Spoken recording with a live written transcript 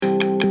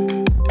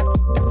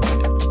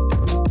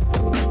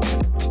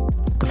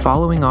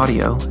following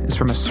audio is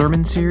from a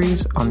sermon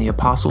series on the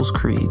Apostles'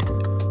 Creed.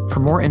 For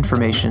more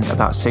information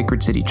about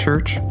Sacred City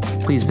Church,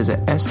 please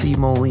visit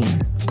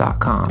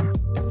scmoline.com.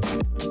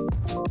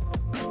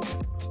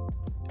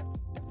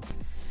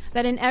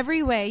 That in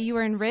every way you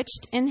are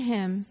enriched in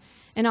him,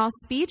 in all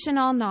speech and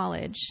all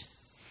knowledge,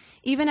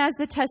 even as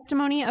the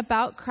testimony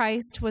about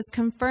Christ was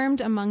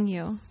confirmed among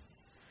you,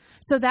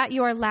 so that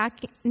you are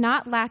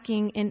not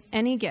lacking in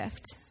any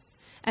gift,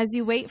 as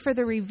you wait for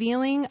the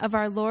revealing of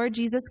our Lord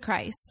Jesus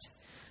Christ,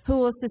 who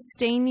will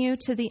sustain you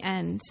to the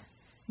end,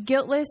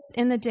 guiltless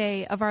in the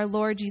day of our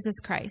Lord Jesus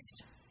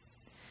Christ.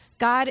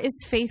 God is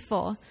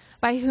faithful,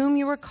 by whom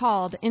you were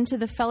called into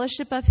the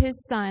fellowship of his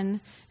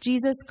Son,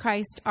 Jesus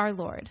Christ our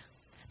Lord.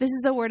 This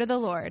is the word of the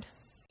Lord.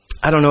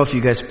 I don't know if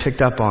you guys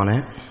picked up on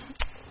it,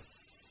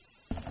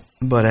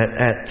 but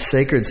at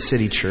Sacred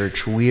City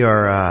Church,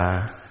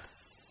 we're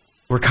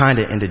kind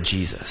of into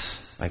Jesus.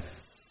 Like,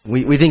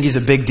 we think he's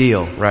a big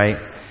deal, right?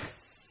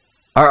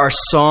 Our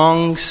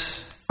songs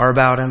are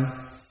about him.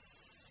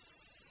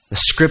 The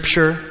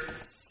scripture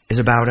is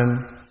about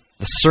him.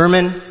 The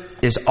sermon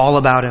is all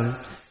about him.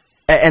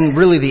 And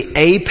really the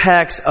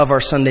apex of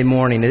our Sunday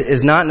morning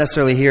is not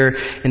necessarily here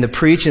in the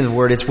preaching of the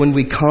word. It's when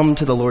we come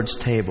to the Lord's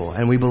table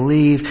and we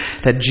believe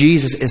that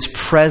Jesus is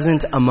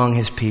present among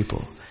his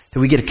people, that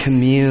we get to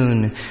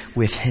commune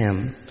with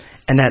him,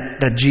 and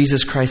that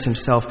Jesus Christ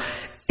himself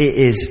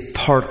is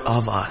part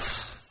of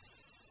us.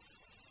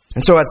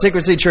 And so at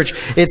Sacred City Church,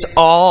 it's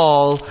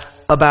all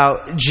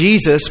about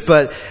Jesus,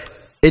 but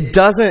it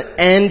doesn't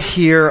end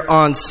here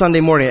on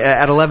Sunday morning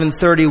at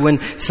 11:30 when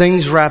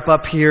things wrap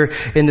up here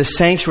in the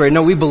sanctuary.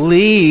 No, we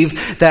believe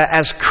that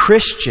as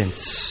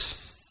Christians,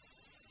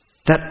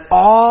 that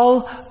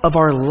all of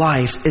our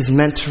life is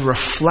meant to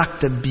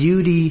reflect the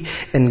beauty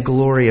and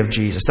glory of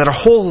Jesus. That our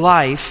whole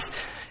life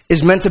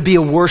is meant to be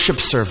a worship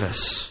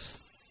service.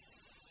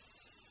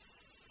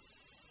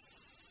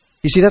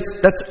 You see,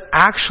 that's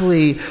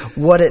actually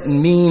what it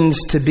means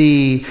to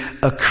be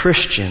a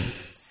Christian.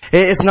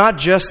 It's not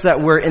just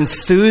that we're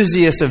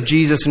enthusiasts of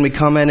Jesus and we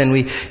come in and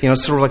we,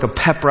 sort of like a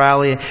pep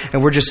rally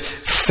and we're just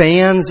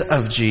fans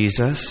of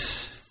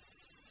Jesus.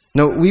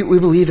 No, we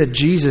believe that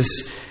Jesus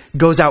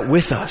goes out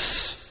with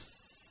us.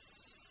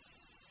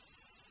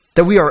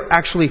 That we are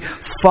actually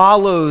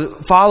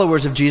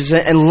followers of Jesus.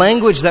 And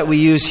language that we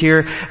use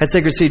here at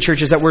Sacred City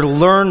Church is that we're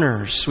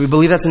learners. We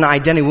believe that's an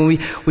identity.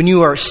 When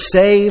you are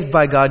saved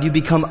by God, you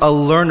become a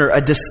learner,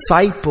 a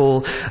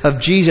disciple of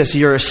Jesus.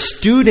 You're a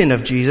student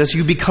of Jesus.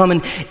 You become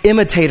an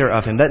imitator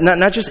of him. That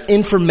not just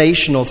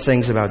informational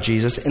things about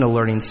Jesus in a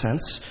learning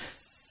sense,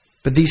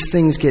 but these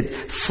things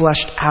get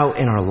fleshed out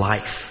in our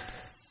life.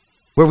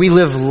 Where we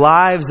live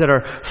lives that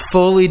are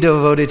fully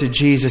devoted to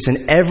Jesus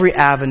in every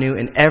avenue,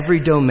 in every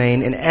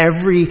domain, in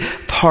every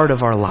part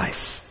of our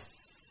life.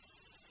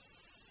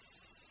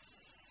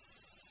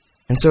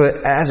 And so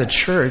as a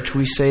church,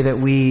 we say that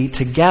we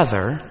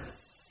together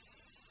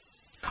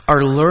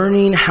are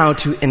learning how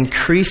to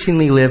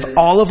increasingly live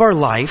all of our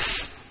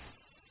life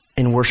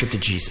in worship to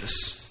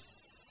Jesus.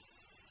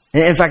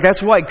 In fact,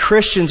 that's why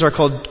Christians are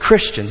called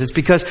Christians. It's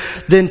because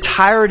the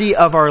entirety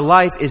of our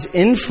life is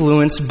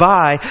influenced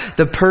by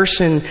the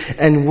person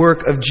and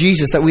work of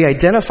Jesus, that we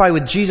identify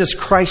with Jesus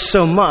Christ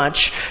so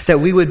much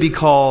that we would be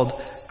called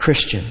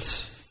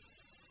Christians.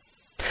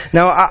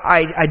 Now,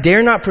 I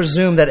dare not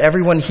presume that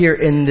everyone here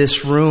in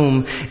this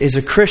room is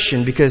a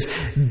Christian, because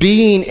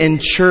being in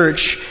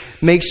church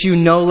makes you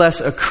no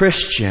less a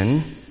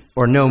Christian,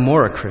 or no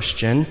more a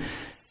Christian,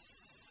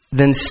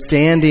 than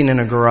standing in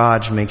a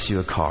garage makes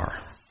you a car.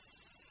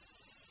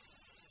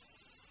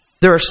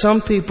 There are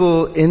some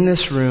people in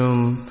this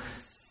room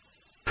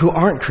who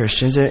aren't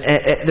Christians.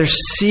 They're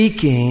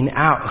seeking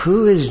out,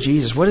 who is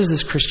Jesus? What is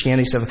this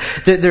Christianity stuff?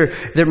 They're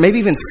maybe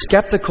even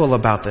skeptical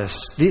about this.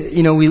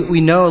 We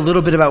know a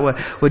little bit about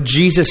what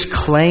Jesus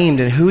claimed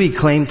and who he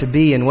claimed to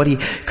be and what he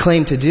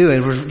claimed to do.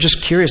 And we're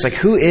just curious, like,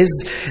 who is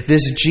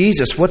this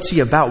Jesus? What's he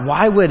about?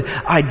 Why would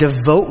I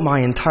devote my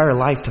entire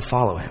life to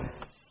follow him?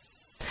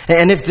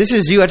 And if this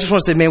is you, I just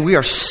want to say, man, we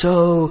are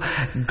so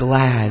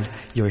glad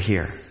you're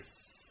here.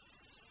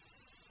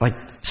 Like,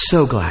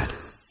 so glad.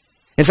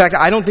 In fact,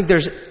 I don't think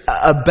there's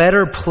a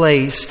better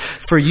place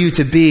for you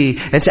to be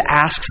and to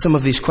ask some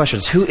of these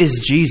questions. Who is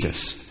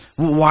Jesus?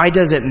 Why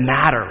does it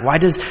matter? Why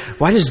does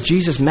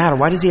Jesus matter?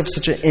 Why does he have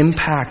such an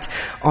impact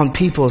on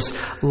people's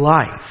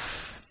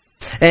life?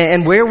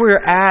 And where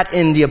we're at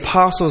in the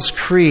Apostles'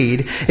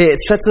 Creed, it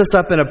sets us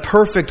up in a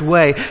perfect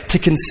way to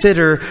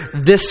consider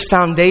this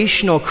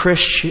foundational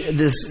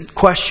this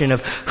question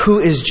of who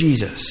is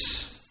Jesus?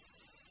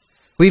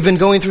 We've been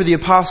going through the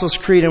Apostles'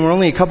 Creed, and we're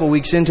only a couple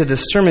weeks into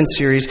this sermon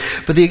series,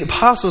 but the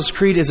Apostles'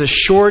 Creed is a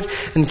short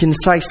and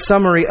concise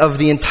summary of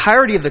the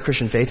entirety of the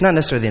Christian faith, not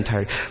necessarily the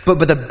entirety, but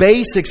the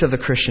basics of the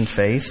Christian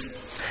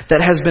faith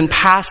that has been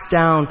passed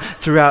down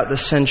throughout the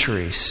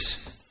centuries.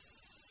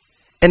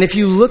 And if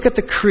you look at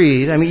the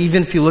Creed, I mean,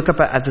 even if you look up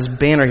at this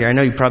banner here, I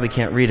know you probably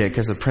can't read it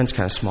because the print's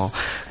kind of small,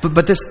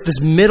 but this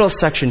middle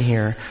section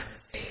here,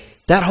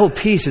 that whole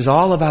piece is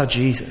all about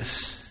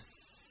Jesus.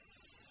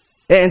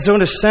 And so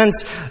in a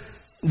sense,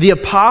 the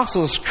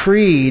Apostles'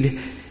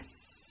 Creed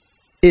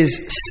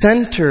is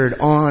centered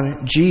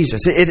on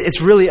Jesus.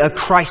 It's really a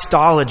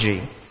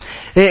Christology.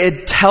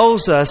 It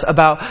tells us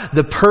about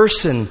the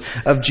person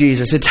of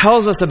Jesus. It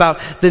tells us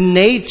about the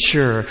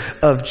nature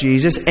of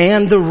Jesus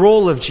and the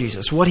role of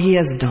Jesus, what he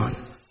has done.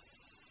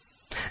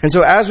 And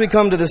so as we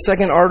come to the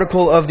second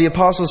article of the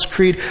Apostles'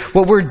 Creed,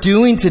 what we're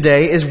doing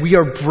today is we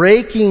are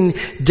breaking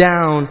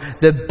down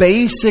the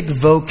basic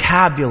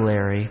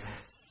vocabulary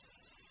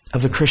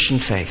of the Christian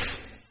faith.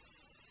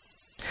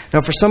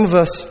 Now, for some of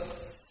us,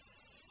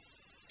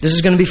 this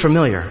is going to be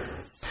familiar.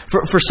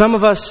 For some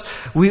of us,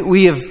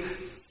 we have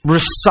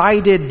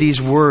recited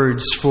these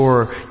words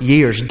for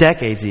years,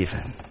 decades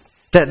even.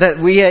 That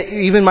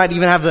we might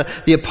even have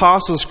the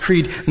Apostles'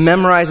 Creed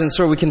memorized, and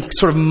so we can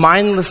sort of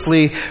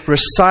mindlessly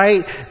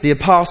recite the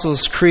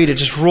Apostles' Creed. It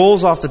just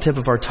rolls off the tip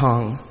of our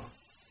tongue.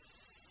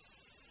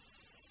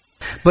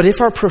 But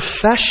if our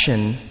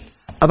profession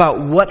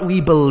about what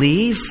we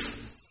believe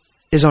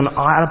is on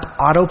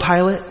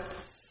autopilot,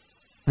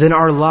 then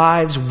our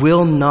lives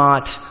will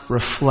not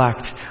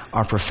reflect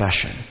our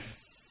profession.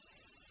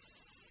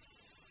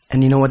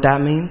 And you know what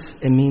that means?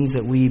 It means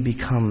that we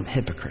become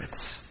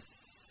hypocrites.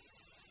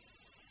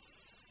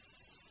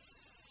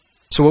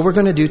 So what we're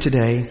going to do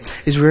today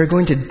is we're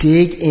going to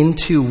dig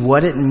into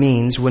what it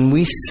means when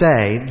we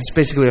say, it's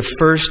basically a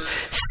first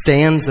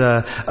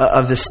stanza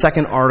of the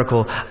second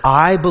article,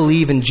 I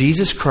believe in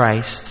Jesus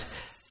Christ,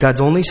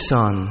 God's only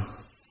Son,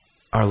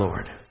 our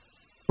Lord.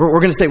 We're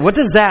going to say, what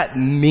does that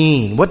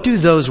mean? What do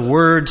those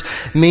words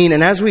mean?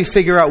 And as we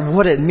figure out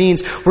what it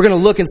means, we're going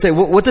to look and say,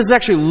 what does it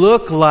actually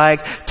look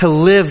like to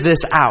live this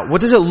out?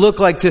 What does it look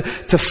like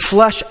to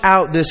flesh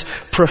out this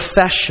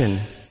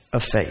profession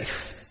of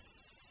faith?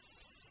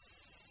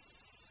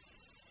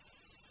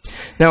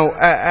 Now,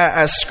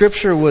 as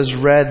Scripture was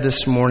read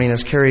this morning,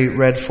 as Carrie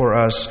read for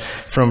us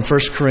from 1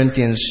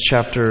 Corinthians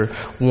chapter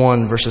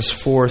 1, verses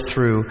 4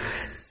 through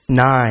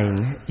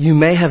 9, you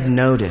may have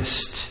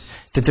noticed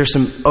that there's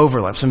some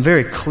overlap, some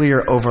very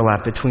clear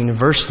overlap between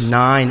verse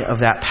 9 of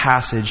that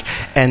passage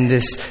and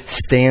this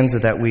stanza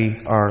that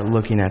we are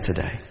looking at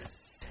today.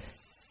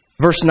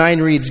 Verse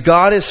 9 reads,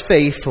 God is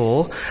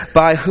faithful,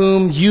 by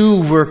whom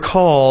you were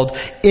called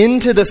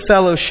into the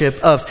fellowship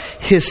of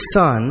His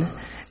Son,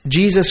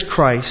 Jesus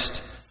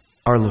Christ,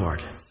 our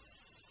Lord.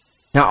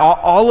 Now,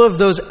 all of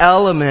those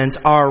elements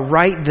are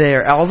right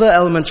there. All the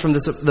elements from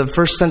the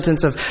first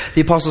sentence of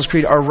the Apostles'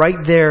 Creed are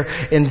right there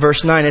in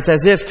verse 9. It's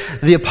as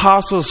if the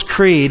Apostles'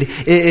 Creed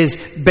is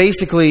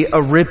basically a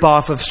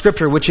ripoff of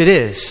Scripture, which it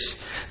is.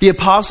 The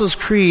Apostles'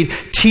 Creed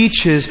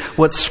teaches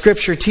what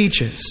Scripture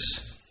teaches.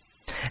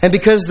 And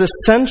because the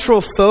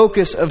central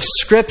focus of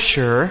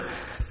Scripture,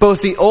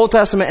 both the Old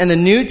Testament and the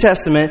New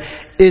Testament,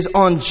 is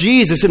on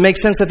Jesus, it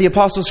makes sense that the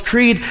Apostles'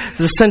 Creed,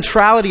 the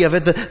centrality of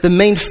it, the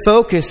main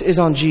focus is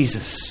on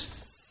Jesus.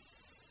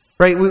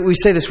 Right? We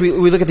say this, we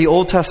look at the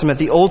Old Testament.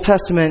 The Old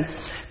Testament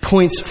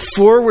points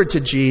forward to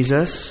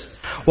Jesus,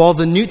 while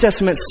the New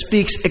Testament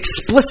speaks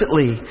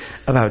explicitly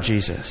about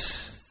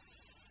Jesus.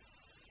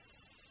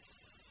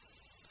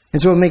 And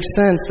so it makes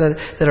sense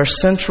that our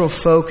central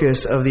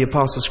focus of the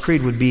Apostles'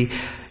 Creed would be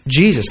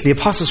Jesus. The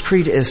Apostles'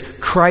 Creed is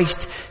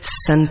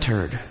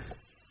Christ-centered,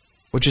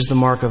 which is the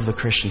mark of the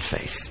Christian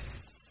faith.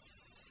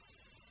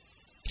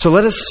 So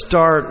let us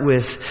start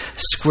with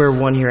square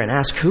one here and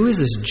ask, who is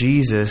this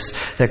Jesus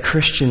that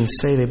Christians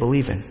say they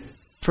believe in?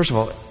 First of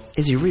all,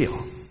 is he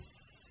real?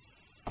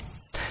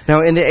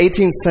 Now, in the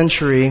 18th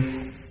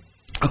century,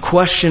 a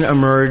question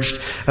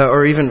emerged,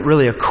 or even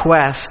really a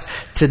quest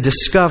to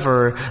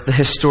discover the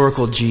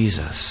historical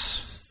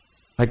Jesus.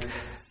 Like,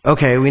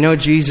 okay, we know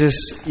Jesus,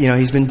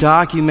 he's been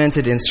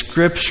documented in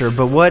Scripture,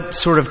 but what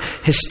sort of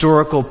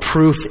historical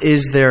proof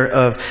is there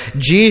of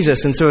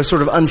Jesus? And so it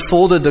sort of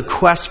unfolded the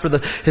quest for the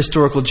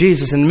historical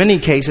Jesus. In many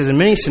cases, in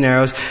many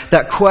scenarios,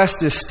 that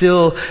quest is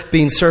still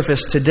being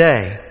surfaced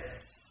today.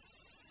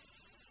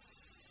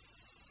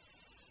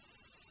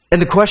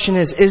 And the question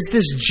is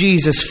this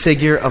Jesus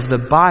figure of the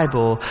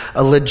Bible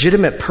a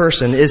legitimate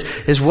person?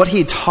 Is what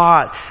he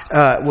taught,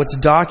 what's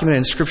documented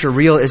in Scripture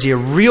real? Is he a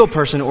real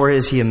person, or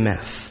is he a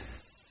myth?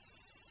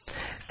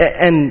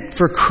 And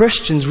for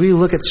Christians, we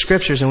look at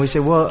Scriptures and we say,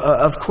 well,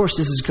 of course,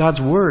 this is God's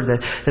Word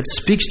that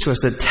speaks to us,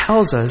 that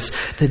tells us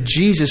that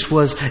Jesus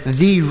was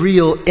the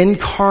real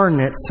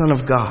incarnate Son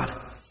of God.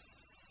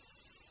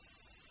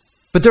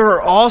 But there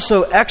are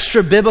also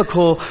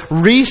extra-biblical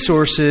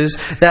resources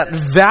that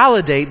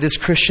validate this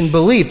Christian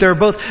belief. There are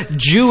both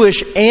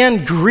Jewish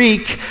and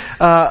Greek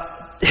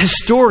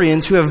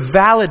historians who have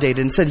validated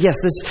and said, yes,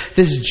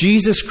 this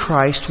Jesus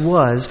Christ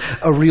was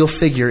a real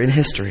figure in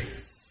history.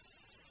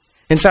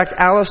 In fact,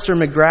 Alistair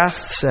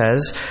McGrath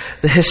says,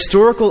 the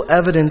historical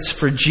evidence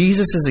for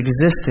Jesus'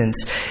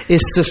 existence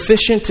is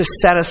sufficient to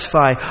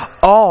satisfy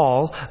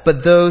all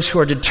but those who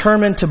are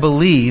determined to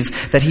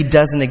believe that he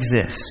doesn't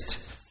exist,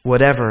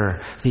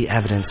 whatever the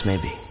evidence may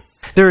be.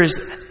 There is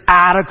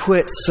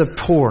adequate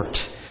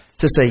support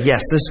to say,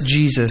 yes, this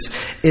Jesus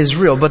is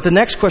real. But the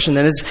next question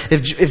then is,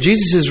 if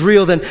Jesus is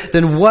real,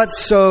 then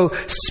what's so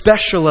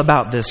special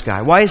about this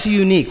guy? Why is he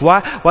unique?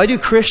 Why do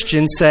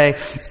Christians say,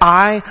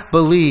 I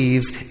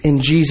believe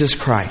in Jesus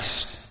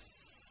Christ?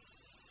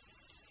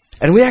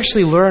 And we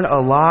actually learn a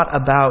lot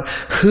about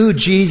who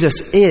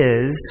Jesus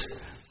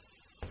is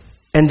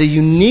and the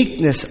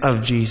uniqueness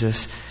of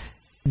Jesus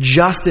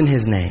just in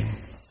his name.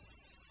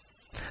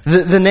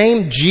 The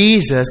name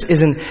Jesus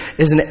is an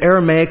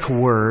Aramaic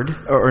word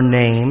or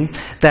name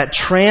that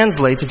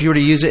translates, if you were to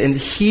use it in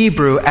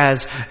Hebrew,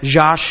 as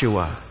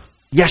Joshua,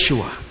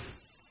 Yeshua.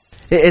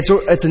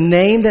 It's a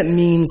name that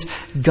means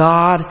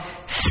God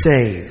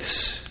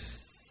saves.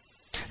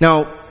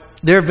 Now,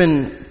 there have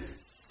been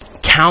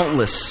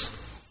countless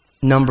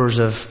numbers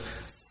of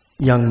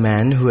young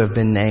men who have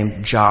been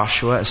named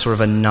Joshua as sort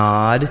of a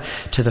nod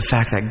to the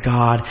fact that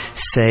God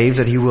saves,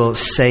 that he will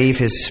save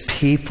his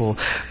people.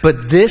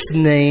 But this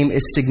name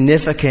is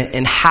significant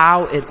in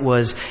how it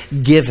was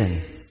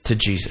given to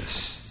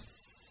Jesus.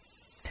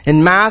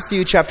 In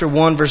Matthew chapter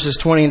 1, verses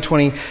 20 and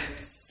 21,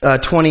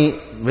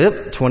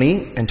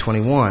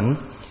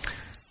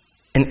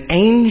 an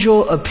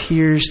angel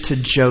appears to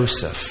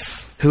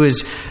Joseph, who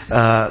is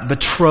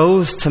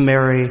betrothed to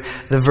Mary,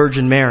 the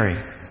Virgin Mary.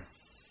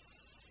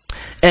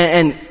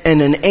 And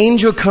an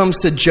angel comes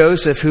to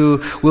Joseph,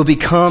 who will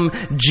become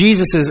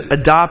Jesus'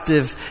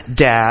 adoptive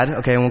dad.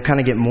 Okay, and we'll kind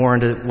of get more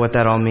into what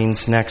that all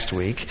means next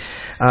week.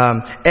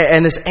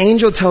 And this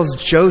angel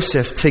tells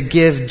Joseph to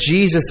give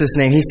Jesus this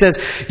name. He says,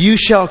 "You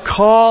shall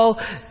call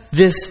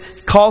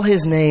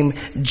his name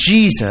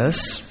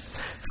Jesus,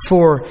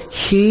 for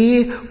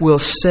he will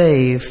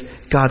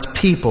save God's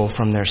people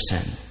from their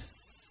sin."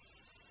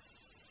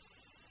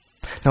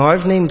 Now,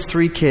 I've named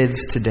 3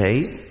 kids to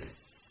date,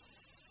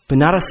 but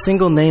not a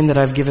single name that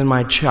I've given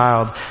my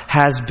child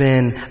has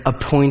been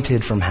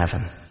appointed from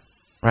heaven,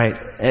 right?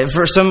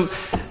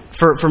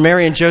 For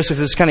Mary and Joseph,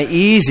 it's kind of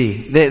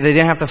easy. They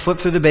didn't have to flip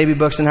through the baby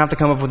books, didn't have to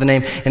come up with a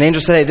name. An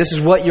angel said, "Hey, this is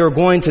what you're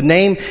going to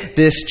name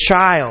this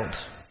child."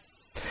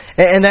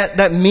 And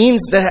that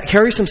means, that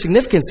carries some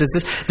significance.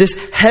 It's this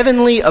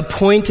heavenly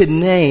appointed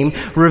name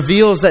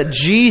reveals that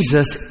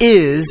Jesus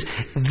is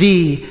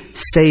the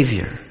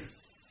Savior.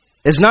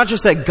 It's not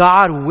just that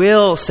God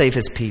will save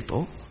his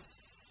people,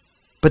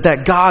 but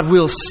that God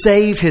will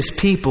save his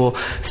people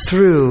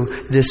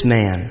through this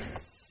man.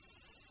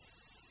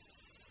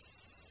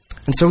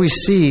 And so we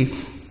see,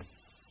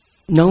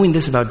 knowing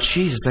this about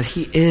Jesus, that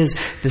he is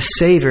the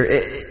Savior,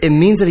 it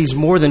means that he's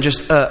more than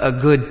just a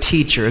good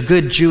teacher, a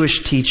good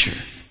Jewish teacher.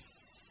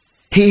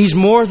 He's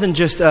more than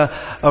just a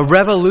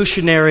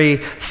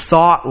revolutionary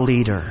thought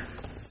leader.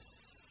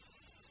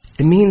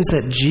 It means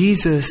that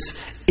Jesus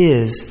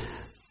is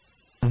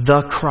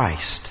the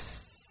Christ.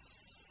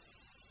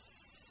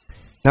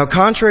 Now,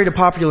 contrary to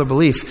popular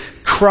belief,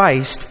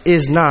 Christ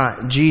is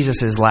not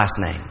Jesus' last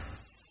name.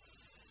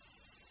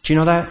 Do you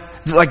know that?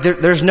 Like,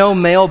 there's no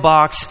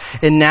mailbox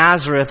in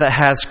Nazareth that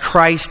has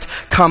Christ,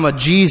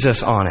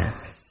 Jesus on it.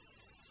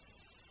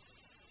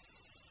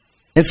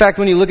 In fact,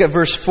 when you look at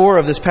verse 4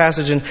 of this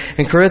passage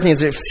in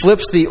Corinthians, it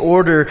flips the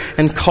order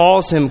and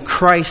calls him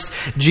Christ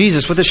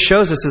Jesus. What this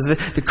shows us is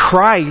that the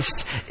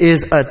Christ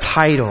is a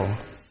title.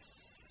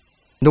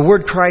 The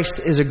word Christ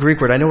is a Greek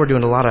word. I know we're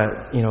doing a lot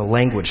of,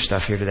 language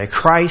stuff here today.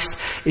 Christ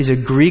is a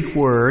Greek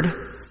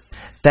word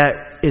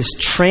that is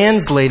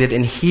translated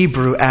in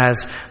Hebrew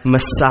as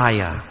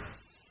Messiah.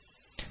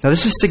 Now,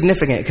 this is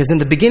significant because in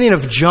the beginning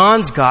of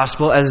John's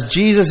gospel, as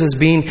Jesus is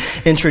being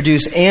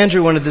introduced,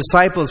 Andrew, one of the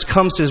disciples,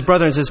 comes to his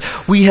brother and says,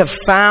 "We have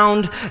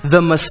found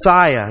the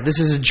Messiah." This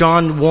is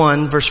John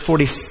 1, verse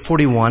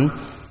 41.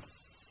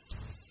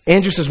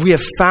 Andrew says, "We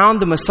have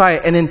found the Messiah."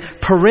 And in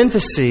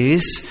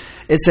parentheses,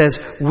 it says,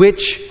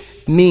 "which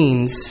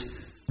means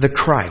the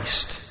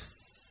Christ."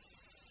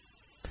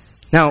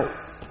 Now,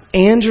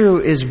 Andrew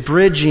is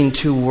bridging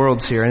 2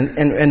 worlds here,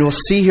 and we'll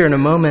see here in a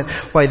moment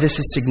why this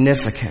is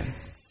significant.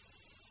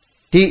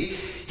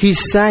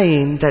 He's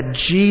saying that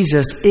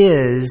Jesus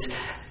is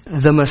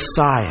the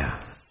Messiah.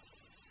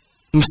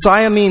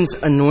 Messiah means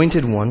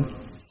anointed one.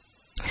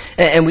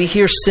 And we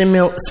hear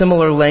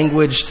similar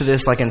language to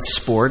this, like in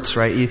sports,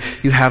 right?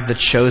 You have the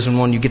chosen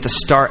one. You get the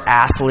star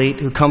athlete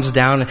who comes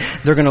down. And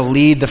they're going to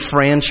lead the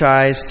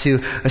franchise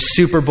to a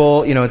Super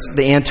Bowl. It's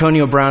the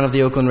Antonio Brown of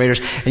the Oakland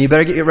Raiders. And you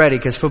better get ready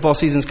because football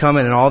season's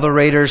coming and all the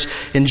Raiders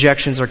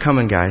injections are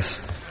coming, guys.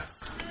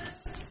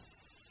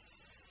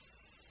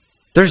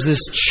 There's this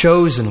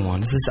chosen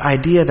one. It's this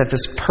idea that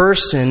this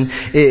person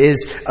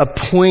is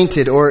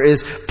appointed or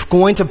is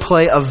going to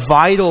play a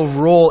vital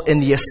role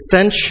in the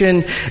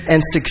ascension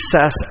and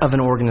success of an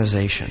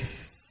organization.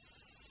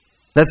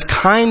 That's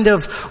kind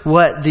of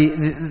what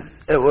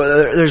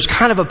there's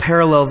kind of a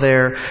parallel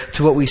there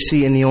to what we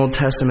see in the Old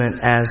Testament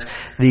as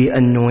the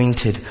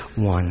anointed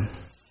one.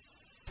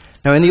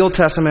 Now, in the Old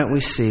Testament, we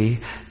see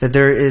that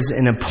there is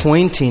an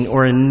appointing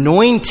or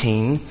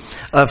anointing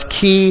of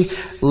key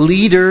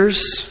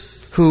leaders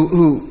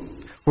who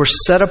were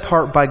set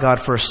apart by God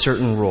for a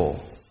certain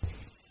role.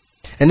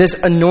 And this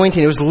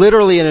anointing, it was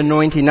literally an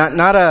anointing,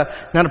 not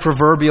a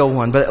proverbial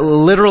one, but a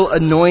literal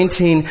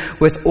anointing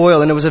with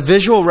oil. And it was a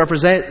visual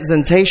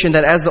representation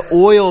that as the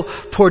oil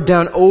poured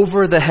down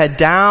over the head,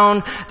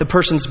 down the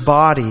person's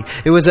body,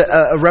 it was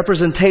a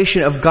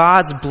representation of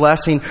God's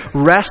blessing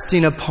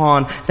resting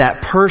upon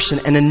that person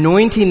and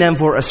anointing them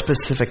for a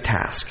specific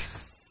task.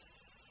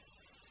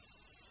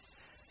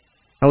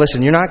 Now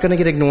listen, you're not going to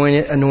get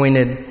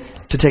anointed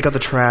to take out the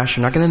trash.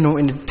 You're not going to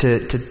anointed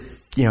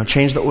to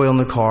change the oil in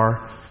the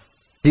car.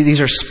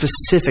 These are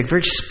specific,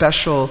 very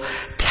special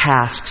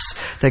tasks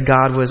that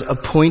God was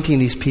appointing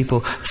these people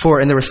for.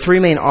 And there were 3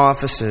 main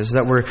offices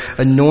that were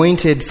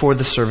anointed for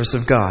the service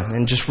of God.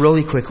 And just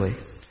really quickly,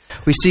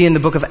 we see in the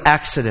book of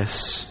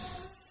Exodus,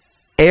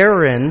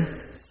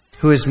 Aaron,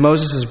 who is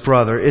Moses'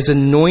 brother, is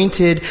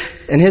anointed,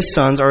 and his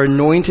sons are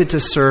anointed to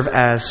serve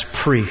as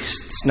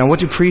priests. Now, what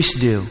do priests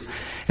do?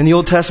 In the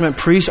Old Testament,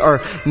 priests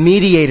are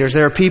mediators.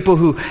 They are people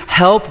who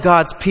help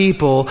God's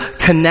people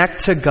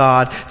connect to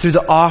God through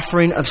the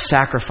offering of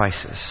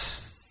sacrifices.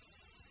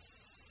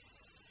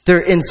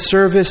 They're in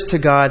service to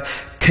God,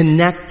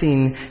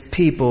 connecting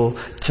people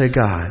to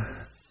God.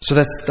 So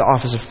that's the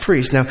office of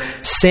priest. Now,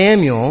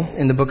 Samuel,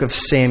 in the book of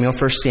Samuel,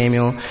 1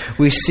 Samuel,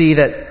 we see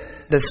that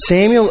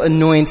Samuel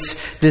anoints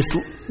this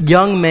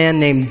young man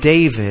named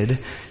David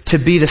to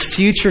be the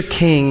future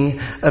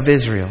king of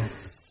Israel.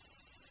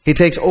 He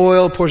takes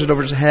oil, pours it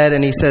over his head,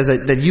 and he says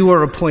that you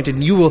are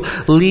appointed. You will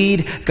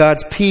lead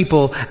God's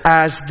people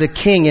as the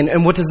king.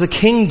 And what does the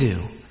king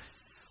do?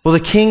 Well,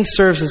 the king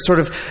serves as sort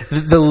of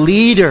the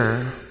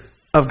leader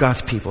of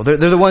God's people. They're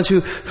the ones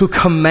who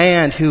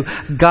command, who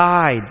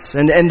guides,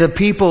 and the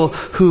people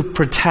who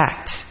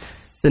protect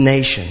the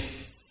nation.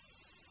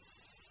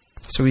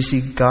 So we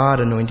see God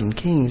anointing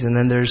kings. And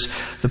then there's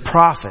the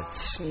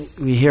prophets.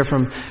 We hear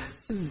from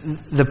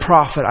the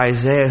prophet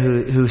Isaiah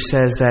who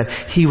says that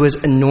he was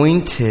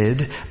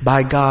anointed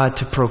by God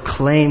to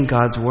proclaim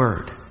God's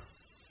word.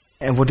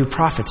 And what do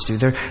prophets do?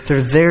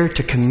 They're there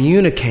to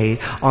communicate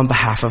on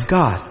behalf of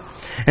God.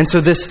 And so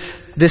this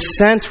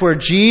sense where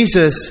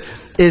Jesus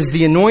is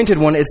the anointed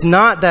one, it's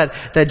not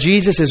that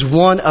Jesus is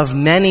one of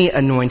many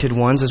anointed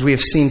ones, as we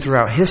have seen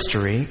throughout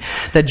history,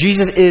 that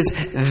Jesus is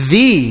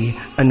the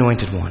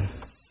anointed one.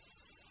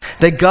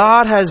 That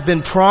God has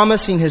been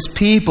promising His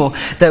people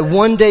that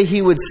one day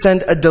He would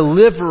send a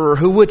deliverer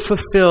who would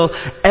fulfill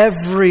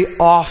every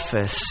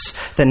office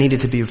that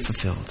needed to be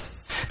fulfilled.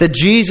 That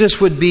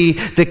Jesus would be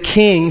the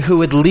king who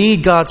would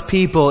lead God's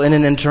people in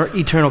an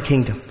eternal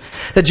kingdom.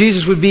 That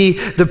Jesus would be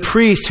the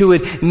priest who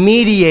would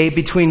mediate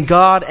between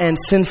God and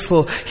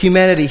sinful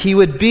humanity. He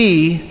would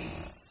be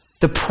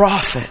the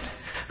prophet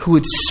who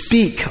would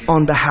speak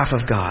on behalf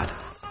of God.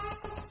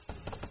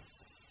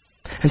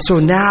 And so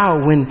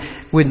now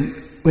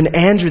when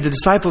Andrew, the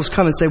disciples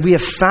come and say, we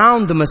have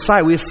found the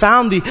Messiah, we have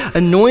found the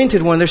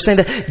anointed one, they're saying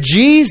that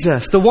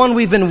Jesus, the one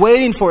we've been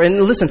waiting for.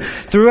 And listen,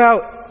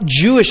 throughout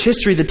Jewish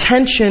history, the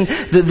tension,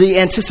 the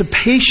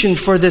anticipation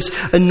for this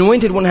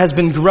anointed one has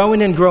been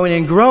growing and growing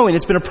and growing.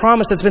 It's been a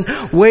promise that's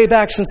been way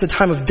back since the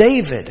time of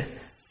David.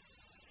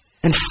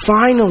 And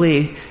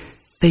finally,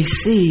 they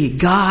see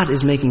God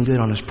is making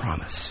good on His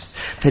promise.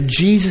 That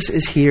Jesus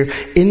is here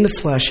in the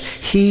flesh.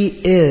 He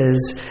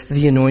is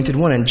the anointed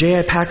one. And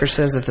J.I. Packer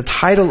says that the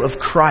title of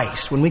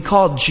Christ, when we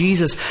call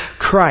Jesus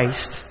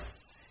Christ,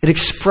 it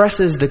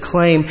expresses the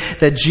claim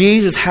that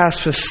Jesus has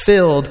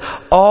fulfilled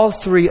all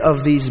 3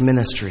 of these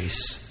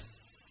ministries.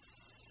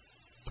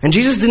 And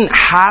Jesus didn't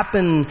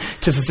happen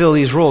to fulfill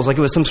these roles like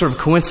it was some sort of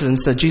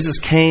coincidence that Jesus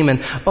came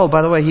and, oh,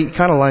 by the way, He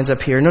kind of lines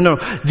up here. No.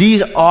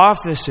 These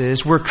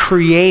offices were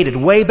created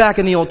way back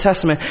in the Old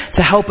Testament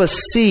to help us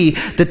see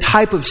the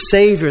type of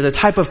Savior, the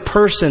type of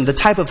person, the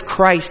type of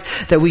Christ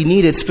that we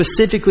needed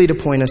specifically to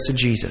point us to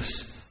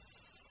Jesus.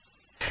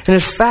 And in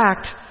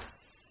fact,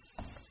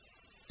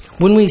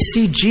 when we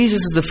see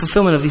Jesus as the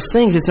fulfillment of these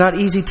things, it's not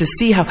easy to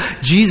see how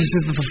Jesus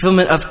is the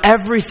fulfillment of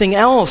everything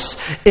else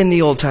in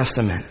the Old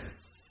Testament.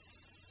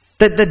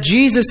 That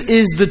Jesus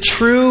is the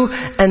true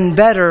and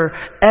better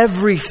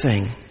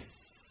everything.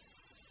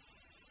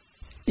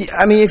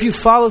 I mean, if you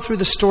follow through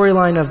the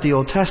storyline of the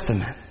Old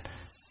Testament,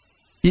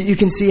 you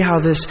can see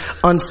how this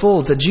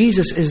unfolds. That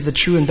Jesus is the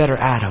true and better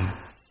Adam,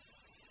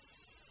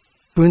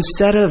 who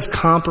instead of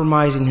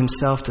compromising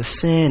himself to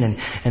sin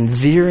and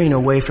veering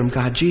away from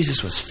God,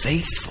 Jesus was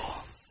faithful.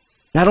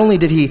 Not only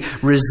did He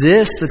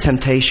resist the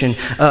temptation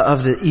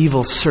of the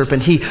evil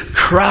serpent, He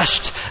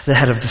crushed the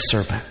head of the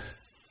serpent.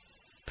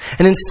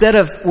 And instead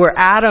of where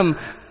Adam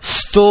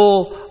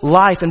stole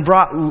life and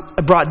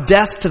brought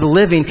death to the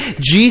living,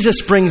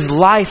 Jesus brings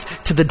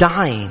life to the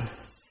dying.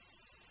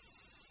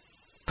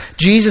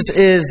 Jesus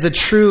is the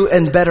true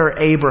and better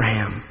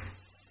Abraham,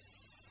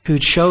 who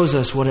shows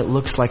us what it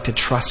looks like to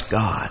trust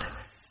God,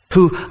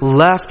 who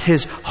left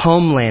his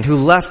homeland, who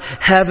left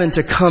heaven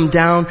to come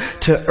down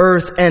to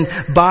earth, and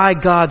by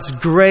God's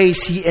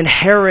grace, He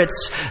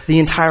inherits the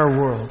entire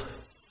world.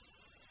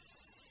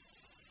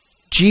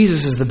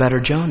 Jesus is the better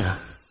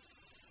Jonah.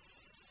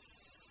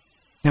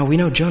 Now, we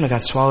know Jonah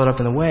got swallowed up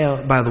by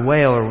the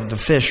whale or the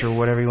fish or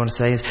whatever you want to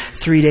say. It's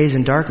 3 days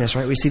in darkness,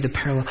 right? We see the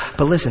parallel.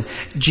 But listen,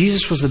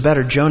 Jesus was the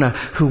better Jonah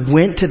who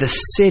went to the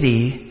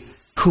city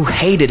who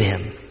hated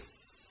him.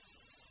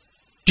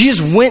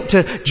 Jesus went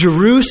to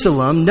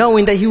Jerusalem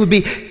knowing that he would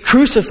be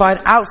crucified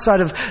outside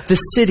of the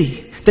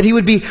city, that he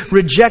would be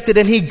rejected,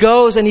 and he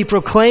goes and he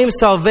proclaims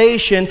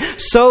salvation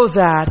so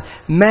that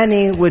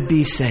many would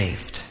be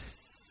saved.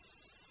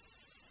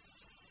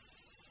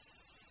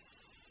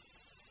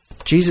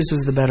 Jesus is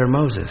the better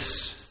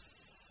Moses,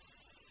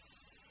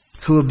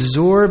 who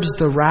absorbs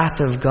the wrath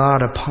of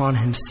God upon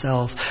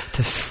himself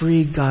to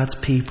free God's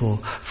people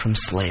from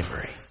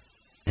slavery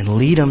and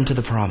lead them to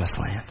the promised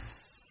land.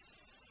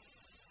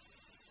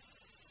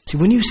 See,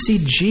 when you see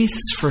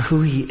Jesus for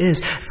who he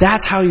is,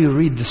 that's how you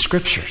read the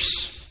scriptures.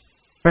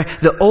 Right?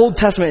 The Old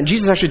Testament, and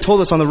Jesus actually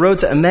told us on the road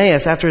to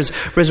Emmaus after his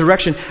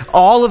resurrection,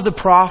 all of the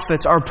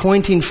prophets are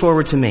pointing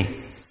forward to me.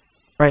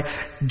 Right?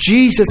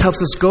 Jesus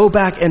helps us go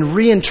back and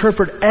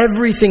reinterpret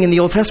everything in the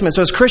Old Testament.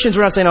 So as Christians,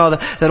 we're not saying,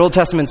 that Old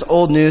Testament's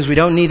old news. We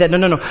don't need that.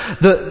 No.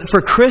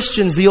 For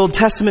Christians, the Old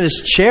Testament is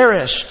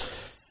cherished.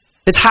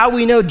 It's how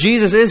we know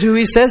Jesus is who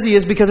he says he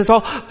is, because it's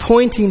all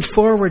pointing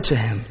forward to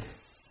him.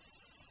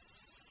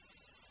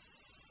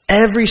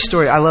 Every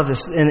story, I love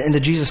this, in the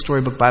Jesus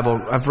Storybook Bible,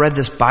 I've read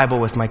this Bible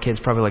with my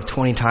kids probably like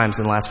 20 times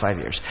in the last 5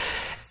 years.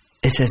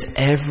 It says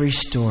every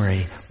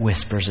story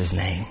whispers his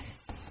name.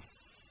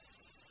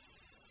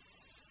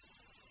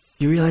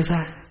 You realize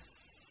that?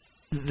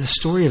 The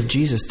story of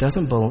Jesus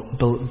doesn't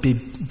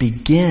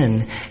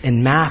begin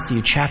in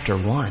Matthew chapter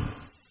 1.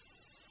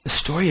 The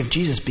story of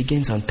Jesus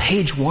begins on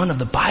page 1 of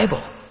the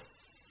Bible.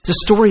 It's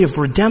a story of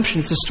redemption.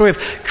 It's a story of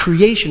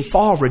creation,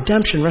 fall,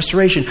 redemption,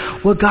 restoration,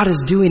 what God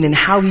is doing and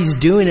how he's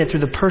doing it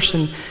through the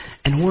person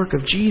and work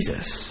of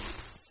Jesus.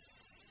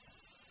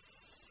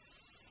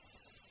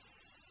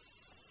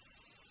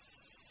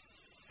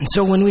 And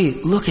so when we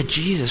look at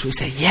Jesus, we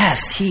say,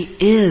 yes, he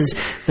is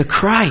the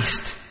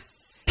Christ.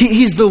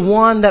 He's the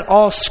one that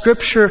all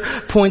Scripture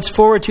points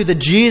forward to, that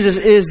Jesus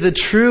is the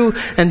true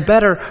and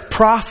better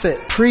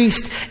prophet,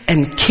 priest,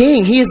 and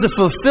king. He is the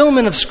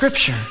fulfillment of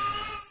Scripture.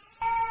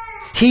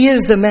 He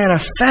is the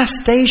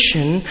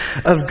manifestation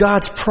of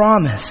God's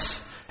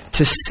promise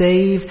to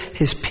save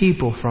his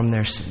people from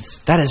their sins.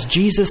 That is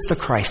Jesus the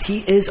Christ. He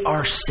is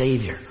our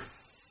Savior.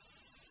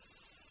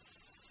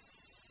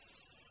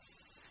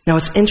 Now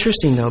it's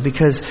interesting though,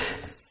 because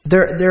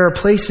there are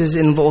places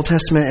in the Old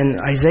Testament and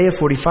Isaiah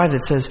 45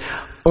 that says,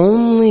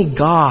 only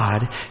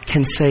God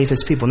can save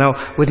his people.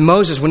 Now, with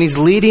Moses, when he's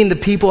leading the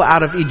people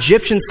out of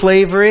Egyptian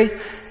slavery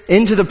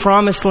into the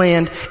promised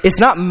land, it's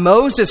not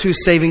Moses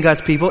who's saving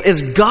God's people,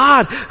 it's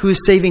God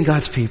who's saving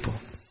God's people.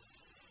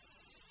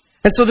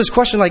 And so this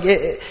question, like,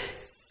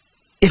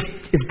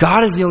 if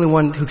God is the only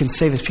one who can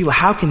save his people,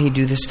 how can he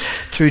do this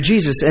through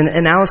Jesus?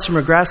 And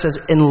Alistair McGrath says,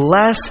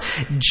 unless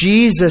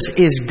Jesus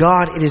is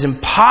God, it is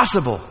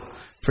impossible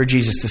for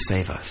Jesus to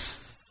save us.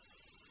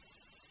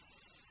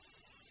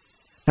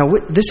 Now,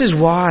 this is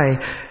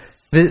why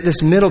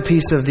this middle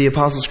piece of the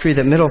Apostles' Creed,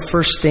 that middle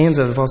first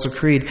stanza of the Apostles'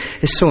 Creed,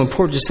 is so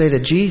important to say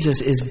that Jesus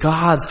is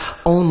God's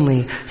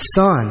only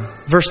Son.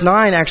 Verse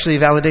 9 actually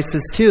validates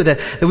this too, that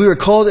we were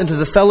called into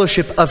the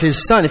fellowship of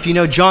his Son. If you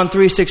know John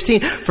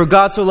 3:16, for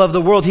God so loved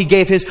the world, he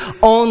gave his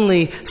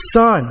only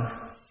Son.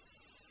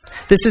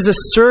 This is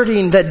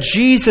asserting that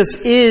Jesus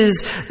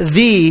is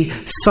the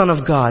Son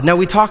of God. Now,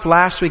 we talked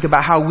last week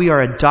about how we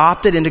are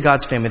adopted into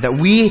God's family, that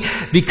we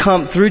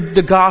become, through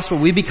the gospel,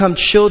 we become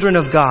children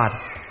of God.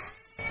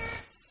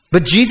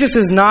 But Jesus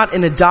is not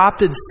an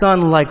adopted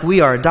son like we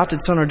are,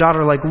 adopted son or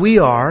daughter like we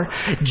are.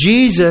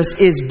 Jesus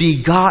is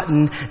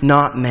begotten,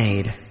 not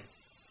made.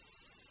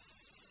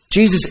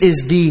 Jesus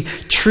is the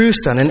true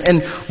Son.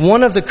 And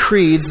one of the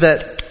creeds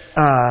that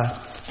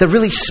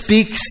really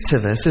speaks to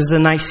this is the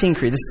Nicene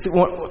Creed.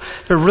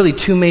 There are really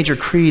two major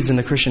creeds in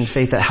the Christian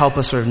faith that help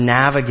us sort of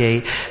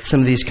navigate some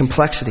of these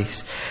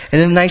complexities.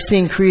 And in the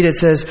Nicene Creed it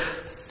says,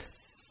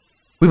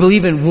 we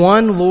believe in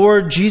one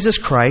Lord Jesus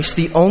Christ,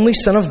 the only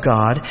Son of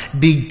God,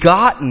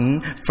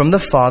 begotten from the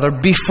Father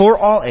before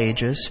all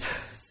ages,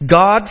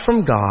 God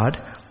from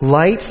God,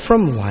 light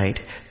from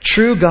light,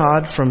 true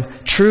God from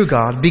true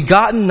God,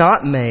 begotten,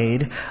 not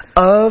made,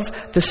 of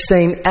the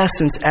same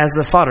essence as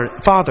the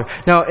Father.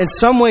 Now, in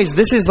some ways,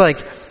 this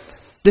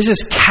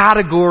is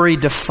category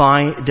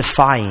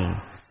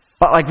defying.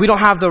 Like, we don't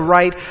have the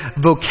right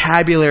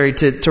vocabulary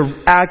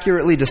to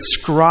accurately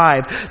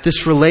describe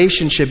this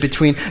relationship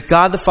between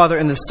God the Father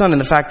and the Son,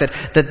 and the fact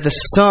that the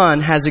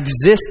Son has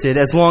existed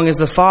as long as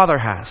the Father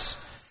has.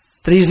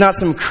 That he's not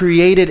some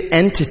created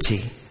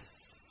entity.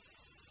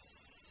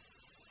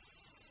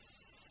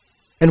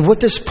 And what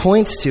this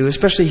points to,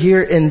 especially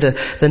here in the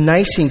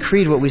Nicene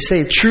Creed, what we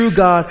say, true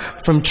God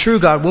from true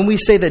God, when we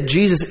say that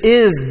Jesus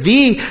is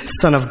the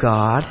Son of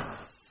God,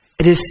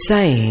 it is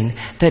saying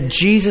that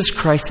Jesus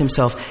Christ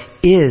himself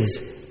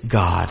is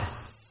God.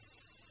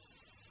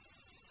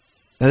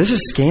 Now, this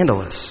is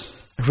scandalous.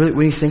 Really,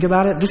 when you think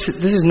about it, this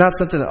is not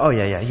something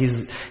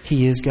that,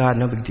 he is God,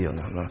 no big deal.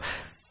 No.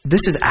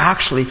 This is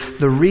actually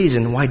the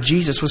reason why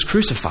Jesus was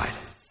crucified.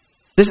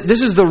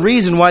 This is the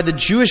reason why the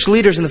Jewish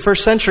leaders in the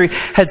first century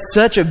had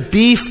such a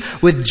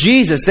beef with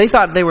Jesus. They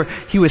thought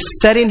he was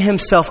setting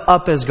himself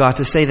up as God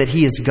to say that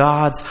he is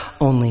God's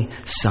only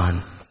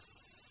Son.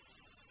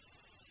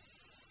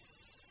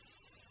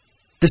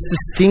 This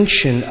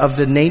distinction of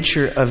the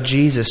nature of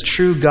Jesus,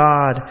 true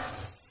God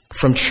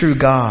from true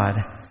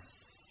God,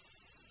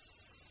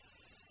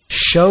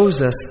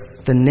 shows us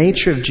the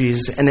nature of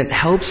Jesus, and it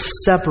helps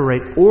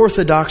separate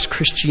Orthodox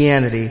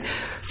Christianity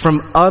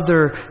from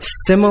other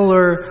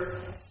similar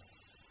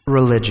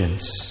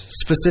religions,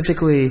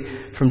 specifically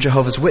from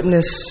Jehovah's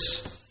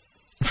Witness,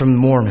 from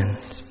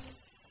Mormons.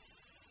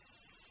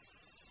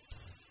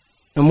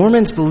 Now,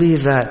 Mormons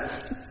believe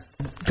that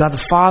God the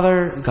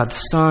Father, God the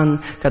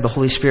Son, God the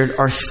Holy Spirit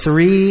are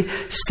three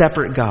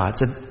separate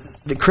gods.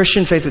 The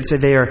Christian faith would say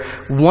they are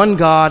one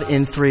God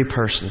in three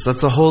persons.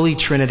 That's the Holy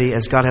Trinity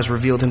as God has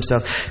revealed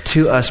himself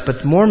to us. But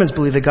the Mormons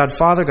believe that God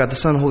Father, God the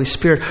Son, and Holy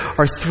Spirit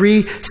are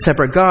three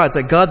separate gods.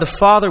 That God the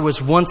Father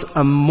was once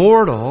a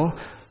mortal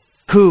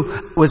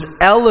who was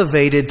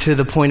elevated to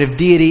the point of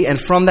deity, and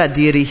from that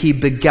deity he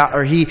begot,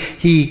 or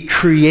he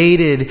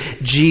created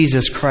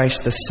Jesus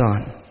Christ the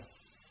Son.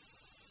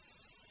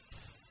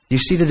 You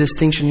see the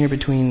distinction here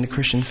between the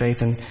Christian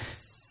faith and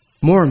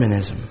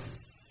Mormonism.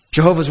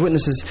 Jehovah's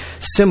Witnesses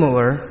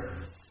similar,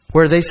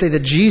 where they say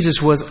that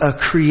Jesus was a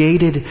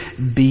created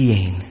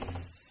being,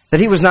 that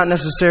he was not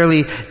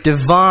necessarily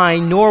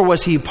divine, nor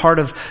was he part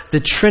of the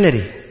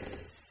Trinity.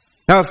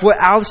 Now, if what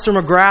Alistair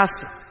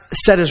McGrath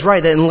said is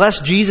right, that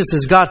unless Jesus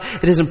is God,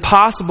 it is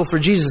impossible for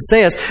Jesus to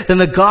say us, then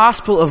the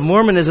gospel of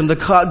Mormonism, the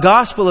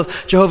gospel of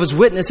Jehovah's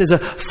Witness is a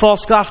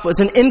false gospel. It's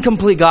an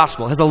incomplete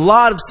gospel. It has a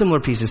lot of similar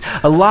pieces,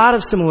 a lot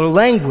of similar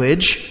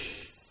language.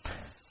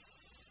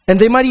 And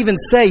they might even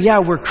say, yeah,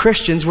 we're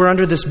Christians. We're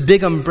under this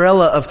big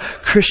umbrella of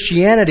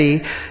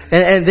Christianity.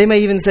 And they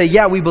may even say,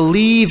 yeah, we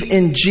believe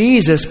in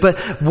Jesus.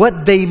 But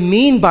what they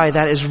mean by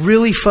that is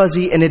really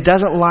fuzzy, and it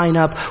doesn't line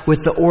up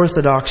with the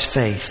Orthodox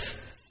faith.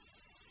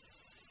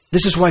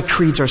 This is why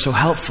creeds are so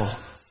helpful.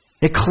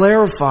 It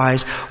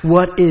clarifies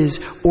what is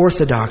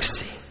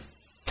orthodoxy.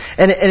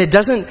 And it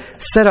doesn't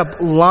set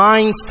up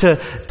lines to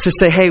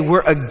say, hey,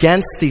 we're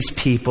against these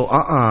people.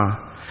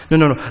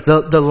 No.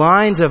 The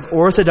lines of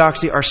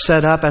orthodoxy are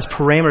set up as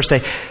parameters.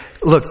 Say,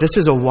 look, this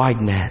is a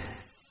wide net.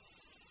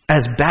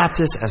 As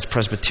Baptists, as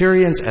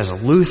Presbyterians, as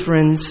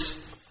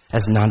Lutherans,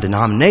 as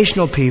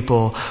non-denominational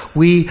people,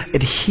 we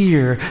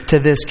adhere to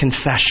this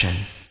confession.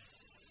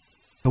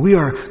 We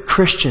are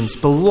Christians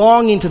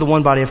belonging to the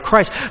one body of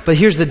Christ. But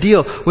here's the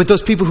deal with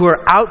those people who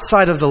are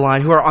outside of the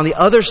line, who are on the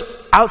other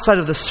outside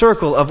of the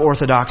circle of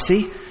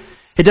orthodoxy.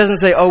 It doesn't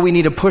say, oh, we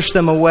need to push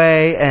them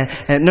away.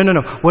 And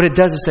no. What it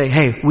does is say,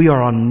 hey, we are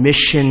on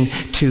mission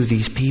to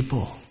these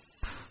people.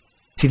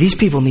 See, these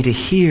people need to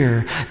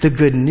hear the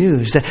good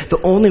news that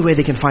the only way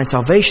they can find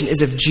salvation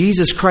is if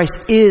Jesus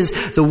Christ is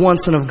the one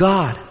Son of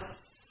God.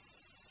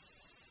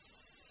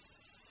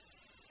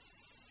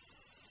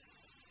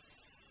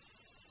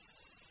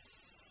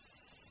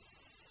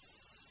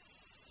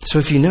 So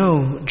if you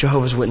know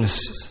Jehovah's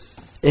Witnesses,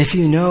 if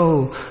you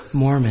know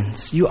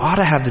Mormons, you ought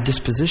to have the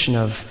disposition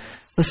of,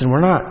 listen, we're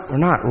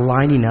not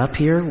lining up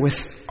here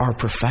with our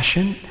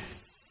profession.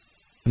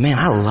 Man,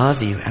 I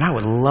love you, and I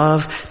would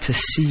love to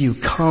see you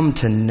come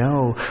to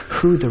know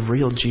who the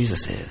real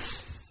Jesus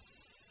is.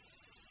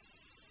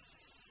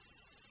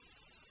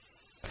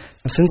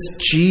 Now, since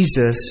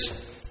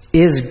Jesus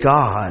is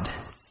God,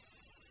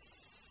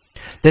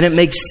 then it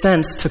makes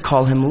sense to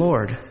call him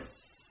Lord.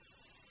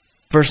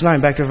 Verse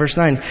 9, back to verse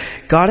 9.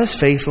 God is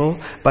faithful,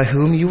 by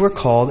whom you were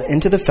called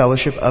into the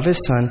fellowship of his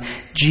Son,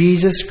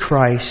 Jesus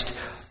Christ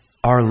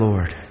our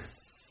Lord.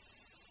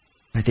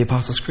 Like the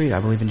Apostles' Creed, I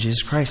believe in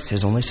Jesus Christ,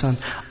 his only Son,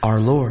 our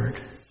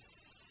Lord.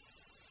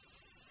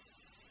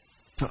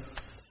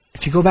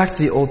 If you go back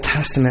to the Old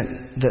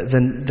Testament,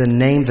 the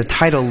name, the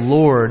title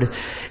Lord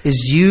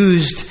is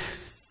used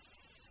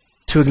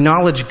to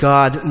acknowledge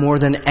God more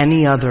than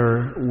any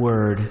other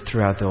word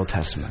throughout the Old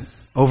Testament.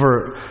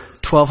 Over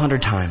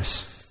 1,200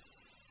 times.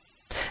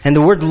 And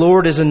the word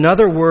Lord is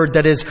another word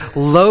that is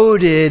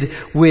loaded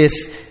with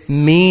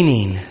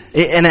meaning.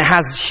 And it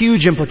has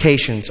huge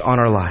implications on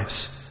our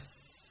lives.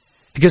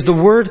 Because the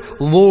word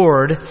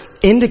Lord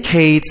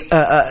indicates,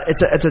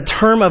 it's a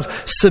term of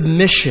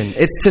submission.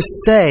 It's to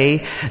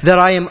say that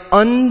I am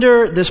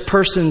under this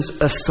person's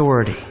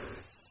authority.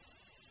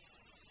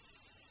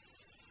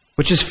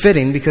 Which is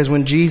fitting because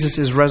when Jesus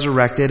is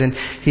resurrected and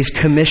he's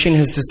commissioning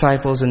his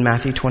disciples in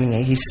Matthew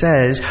 28, he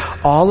says,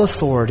 all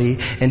authority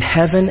in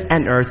heaven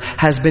and earth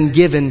has been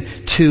given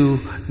to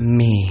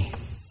me.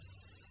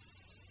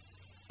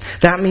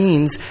 That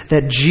means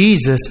that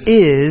Jesus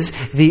is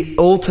the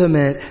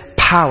ultimate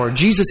power.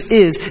 Jesus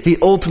is the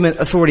ultimate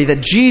authority.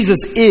 That Jesus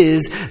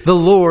is the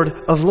Lord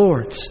of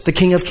Lords, the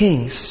King of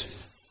Kings.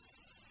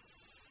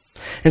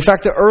 In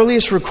fact, the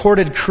earliest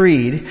recorded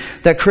creed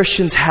that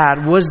Christians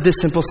had was this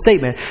simple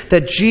statement,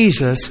 that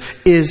Jesus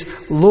is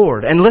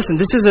Lord. And listen,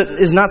 this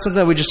is not something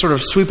that we just sort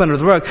of sweep under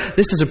the rug.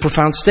 This is a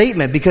profound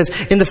statement, because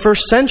in the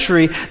first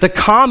century, the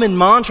common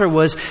mantra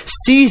was,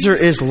 Caesar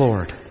is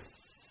Lord.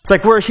 It's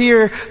like we're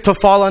here to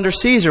fall under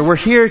Caesar. We're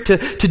here to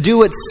do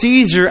what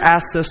Caesar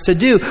asks us to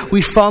do.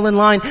 We fall in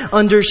line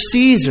under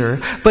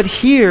Caesar. But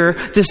here,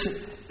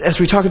 this, as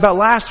we talked about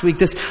last week,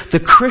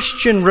 the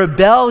Christian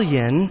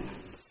rebellion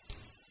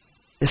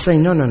is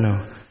saying,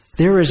 no.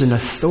 There is an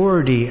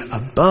authority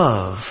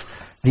above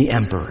the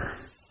emperor.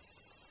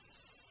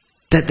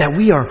 That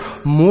we are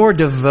more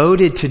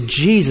devoted to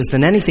Jesus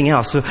than anything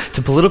else. So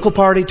to political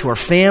party, to our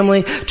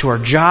family, to our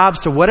jobs,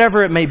 to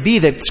whatever it may be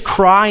that's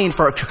crying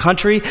for our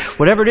country,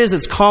 whatever it is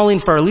that's calling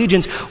for our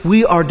allegiance,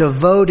 we are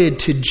devoted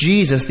to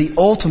Jesus, the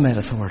ultimate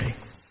authority.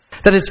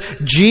 That it's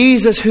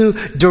Jesus who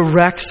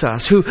directs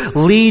us, who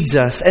leads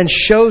us and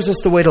shows us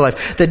the way to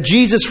life. That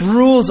Jesus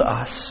rules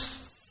us.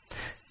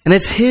 And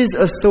it's His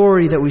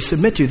authority that we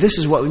submit to. This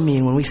is what we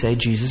mean when we say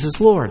Jesus is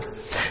Lord.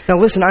 Now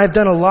listen, I've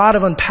done a lot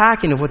of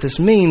unpacking of what this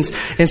means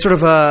in sort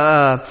of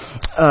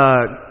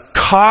a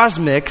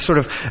cosmic, sort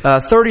of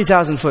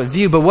 30,000 foot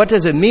view. But what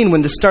does it mean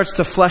when this starts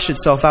to flesh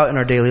itself out in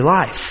our daily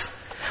life?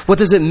 What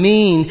does it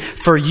mean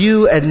for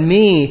you and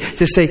me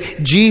to say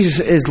Jesus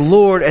is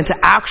Lord and to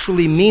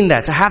actually mean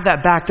that, to have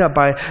that backed up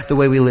by the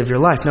way we live your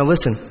life? Now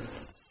listen,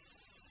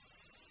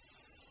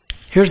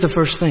 here's the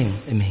first thing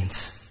it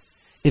means.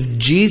 If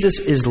Jesus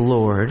is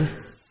Lord,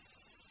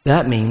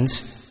 that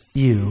means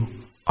you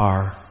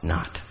are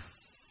not.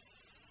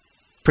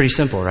 Pretty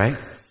simple, right?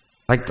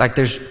 Like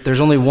there's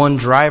only one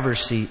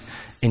driver's seat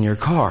in your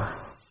car.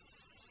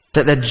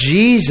 That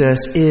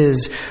Jesus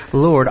is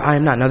Lord, I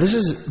am not. Now this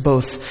is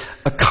both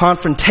a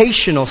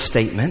confrontational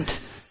statement,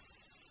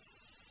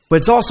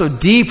 but it's also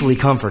deeply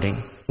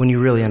comforting when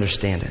you really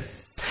understand it.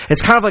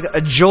 It's kind of like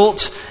a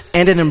jolt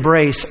and an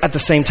embrace at the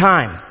same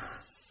time.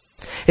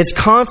 It's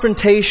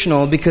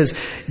confrontational because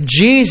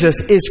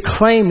Jesus is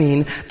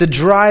claiming the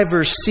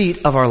driver's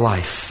seat of our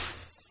life.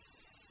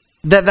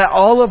 That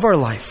all of our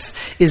life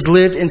is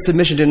lived in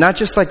submission to not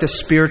just like the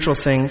spiritual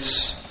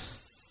things,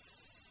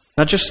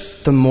 not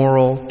just the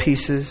moral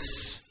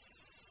pieces,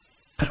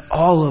 but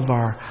all of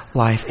our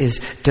life is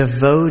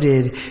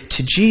devoted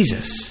to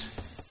Jesus.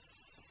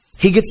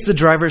 He gets the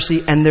driver's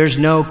seat and there's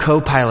no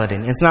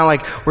co-piloting. It's not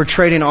like we're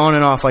trading on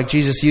and off, like,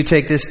 Jesus, you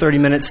take this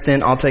 30-minute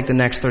stint, I'll take the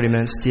next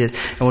 30-minute stint,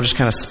 and we'll just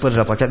kind of split it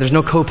up like that. There's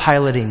no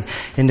co-piloting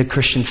in the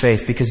Christian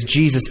faith because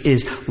Jesus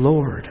is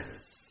Lord.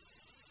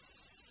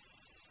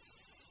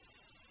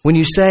 When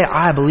you say,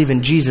 I believe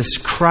in Jesus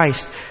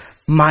Christ,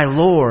 my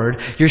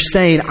Lord, you're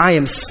saying, I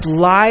am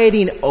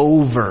sliding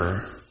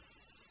over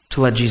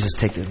to let Jesus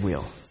take the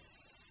wheel.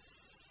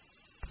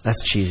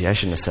 That's cheesy. I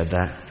shouldn't have said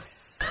that.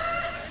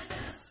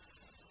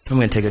 I'm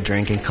going to take a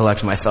drink and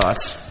collect my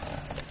thoughts.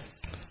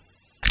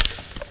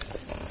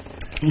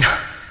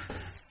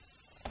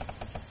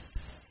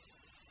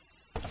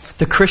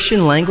 The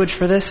Christian language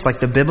for this, like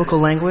the biblical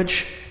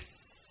language,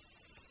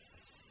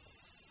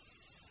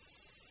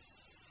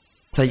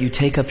 it's that you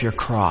take up your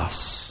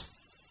cross.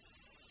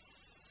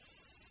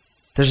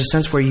 There's a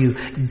sense where you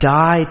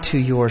die to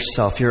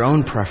yourself, your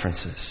own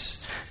preferences,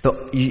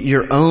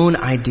 your own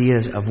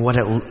ideas of what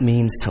it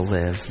means to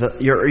live,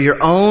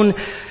 your own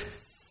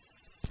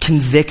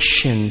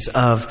convictions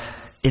of,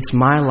 it's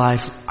my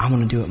life, I'm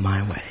going to do it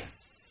my way.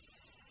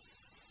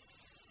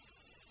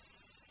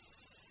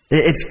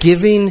 It's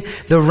giving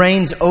the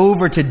reins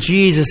over to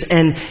Jesus,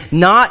 and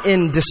not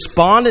in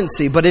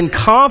despondency, but in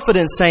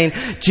confidence, saying,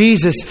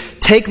 Jesus,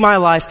 take my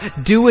life,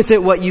 do with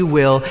it what you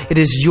will. It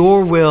is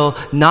your will,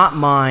 not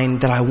mine,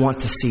 that I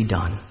want to see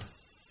done.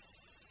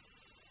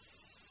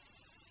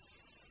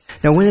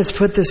 Now, when it's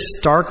put this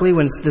starkly,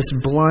 when it's this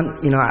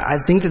blunt, I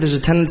think that there's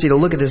a tendency to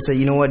look at this and say,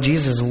 you know what,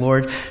 Jesus is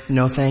Lord.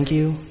 No, thank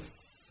you.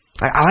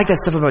 I like that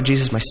stuff about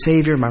Jesus, my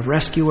Savior, my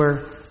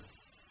rescuer.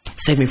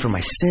 Save me from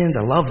my sins.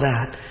 I love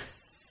that.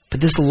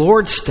 But this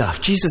Lord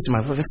stuff, Jesus is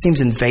my Lord, that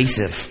seems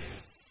invasive.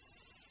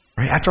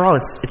 Right? After all,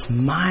 it's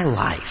my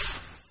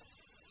life.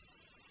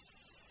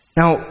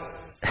 Now,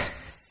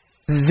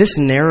 this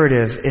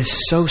narrative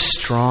is so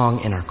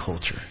strong in our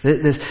culture.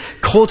 The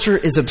culture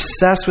is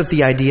obsessed with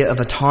the idea of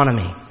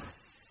autonomy.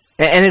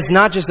 And it's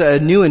not just a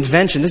new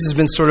invention. This has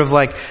been sort of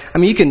like,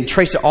 you can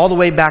trace it all the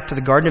way back to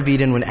the Garden of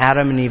Eden when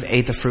Adam and Eve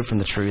ate the fruit from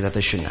the tree that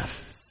they shouldn't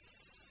have.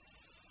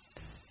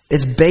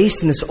 It's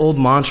based in this old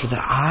mantra that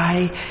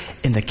I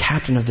am the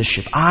captain of the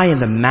ship. I am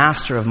the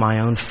master of my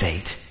own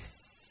fate.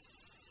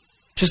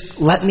 Just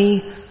let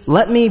me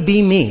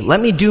be me.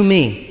 Let me do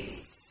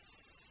me.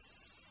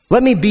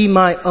 Let me be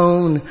my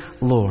own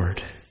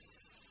Lord.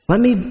 Let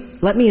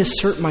me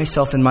assert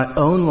myself in my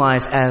own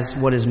life as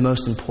what is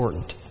most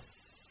important.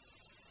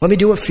 Let me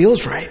do what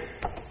feels right.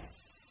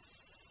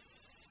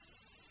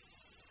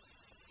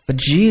 But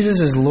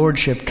Jesus'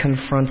 lordship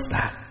confronts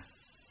that.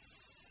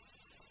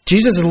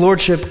 Jesus'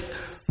 lordship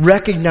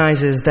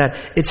recognizes that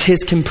it's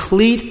His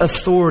complete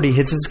authority,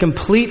 it's His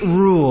complete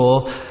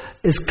rule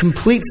is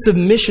complete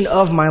submission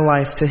of my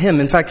life to Him.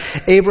 In fact,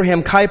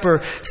 Abraham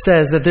Kuyper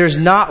says that there's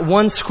not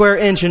 1 square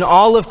inch in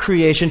all of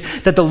creation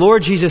that the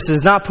Lord Jesus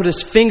does not put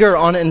His finger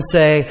on it and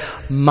say,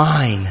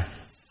 mine.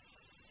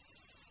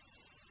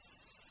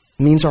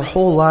 It means our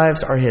whole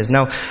lives are His.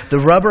 Now, the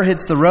rubber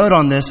hits the road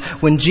on this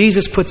when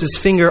Jesus puts His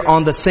finger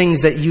on the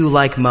things that you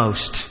like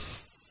most.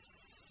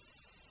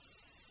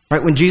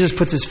 Right? When Jesus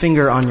puts His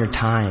finger on your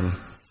time.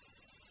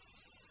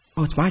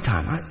 Oh, it's my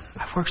time.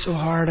 I've worked so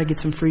hard. I get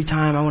some free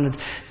time. I want to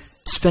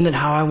spend it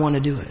how I want to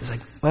do it. It's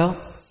like,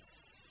 well,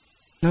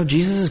 no,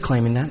 Jesus is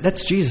claiming that.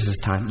 That's Jesus'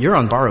 time. You're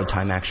on borrowed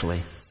time,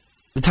 actually.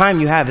 The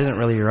time you have isn't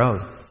really your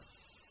own.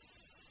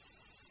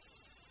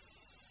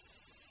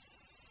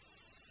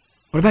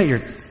 What about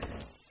your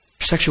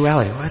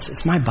sexuality? Well,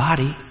 it's my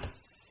body.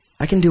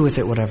 I can do with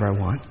it whatever I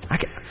want. I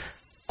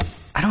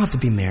don't have to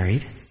be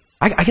married.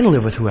 I can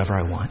live with whoever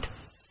I want.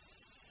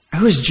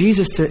 Who is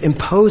Jesus to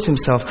impose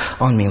Himself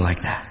on me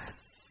like that?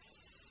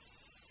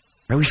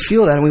 Right? We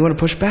feel that and we want to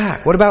push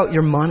back. What about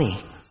your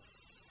money?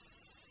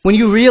 When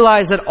you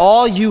realize that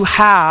all you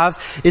have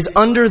is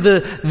under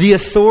the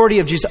authority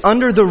of Jesus,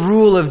 under the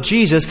rule of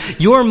Jesus,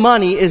 your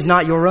money is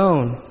not your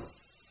own.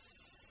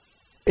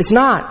 It's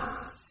not.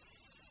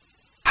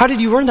 How did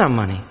you earn that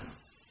money?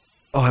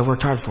 Oh, I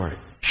worked hard for it.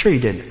 Sure you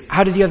did.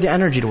 How did you have the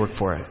energy to work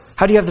for it?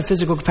 How do you have the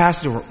physical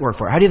capacity to work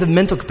for it? How do you have the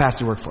mental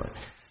capacity to work for it?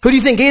 Who do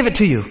you think gave it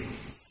to you?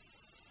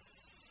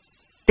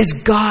 It's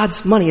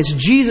God's money. It's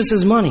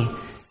Jesus' money.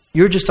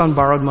 You're just on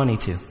borrowed money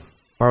too.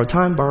 Borrowed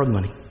time, borrowed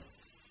money.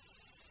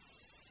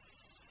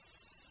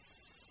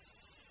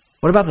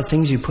 What about the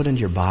things you put into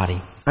your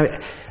body? I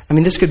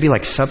mean, this could be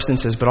like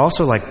substances, but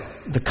also like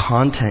the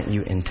content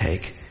you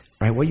intake,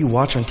 right? What you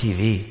watch on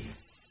TV.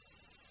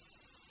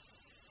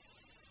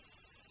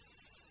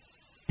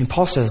 And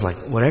Paul says, like,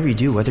 whatever you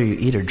do, whether you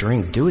eat or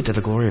drink, do it to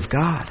the glory of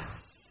God.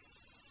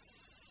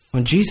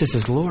 When Jesus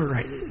is Lord,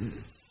 right?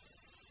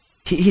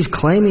 He's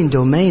claiming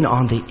domain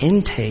on the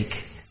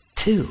intake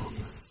too.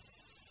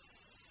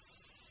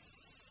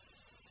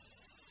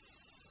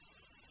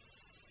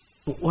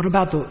 What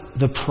about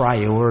the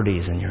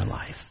priorities in your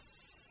life?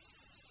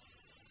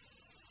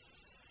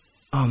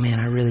 Oh man,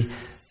 I really,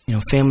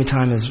 family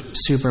time is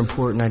super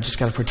important. I just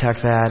got to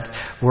protect that.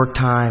 Work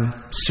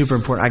time, super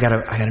important. I got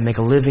to make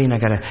a living. I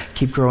got to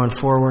keep growing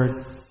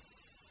forward.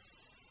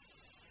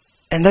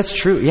 And that's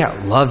true.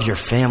 Yeah, love your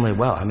family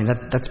well. I mean,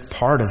 that's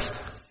part of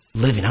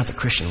living out the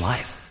Christian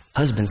life.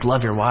 Husbands,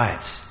 love your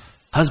wives.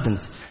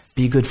 Husbands,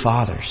 be good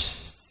fathers.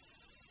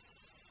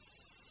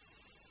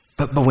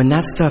 But when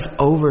that stuff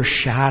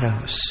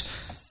overshadows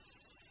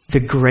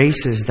the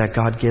graces that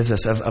God gives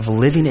us of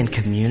living in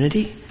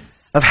community,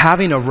 of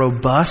having a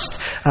robust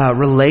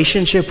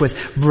relationship with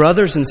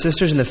brothers and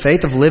sisters in the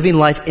faith, of living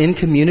life in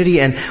community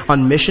and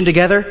on mission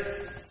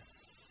together,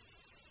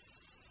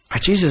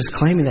 Jesus is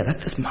claiming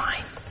that's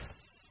mine.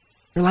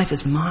 Your life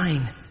is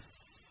mine.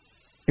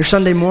 Your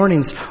Sunday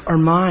mornings are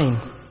mine.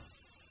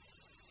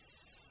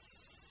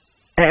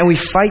 And we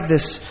fight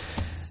this.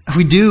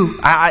 We do.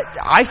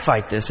 I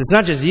fight this. It's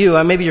not just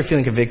you. Maybe you're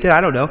feeling convicted. I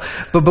don't know.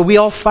 But we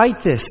all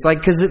fight this.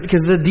 Because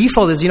the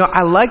default is,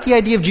 I like the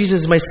idea of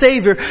Jesus as my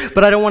Savior,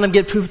 but I don't want Him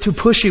to get too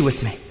pushy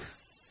with me.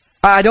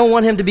 I don't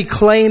want Him to be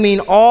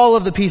claiming all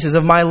of the pieces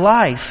of my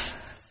life.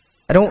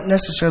 I don't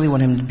necessarily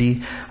want Him to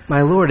be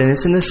my Lord. And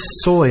it's in this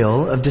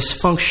soil of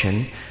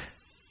dysfunction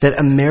that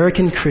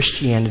American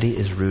Christianity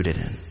is rooted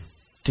in.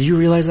 Do you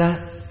realize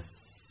that?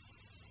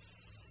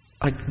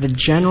 Like the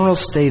general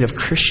state of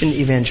Christian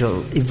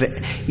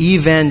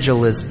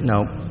evangelism.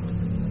 No.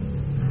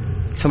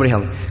 Somebody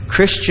help me.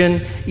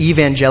 Christian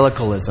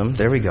evangelicalism,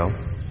 there we go,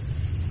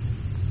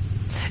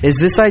 is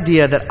this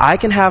idea that I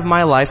can have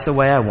my life the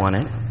way I want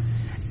it,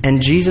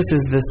 and Jesus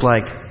is this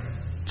like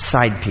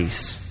side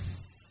piece.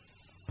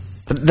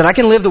 That I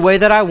can live the way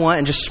that I want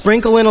and just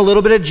sprinkle in a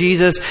little bit of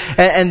Jesus,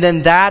 and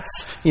then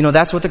that's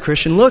what the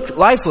Christian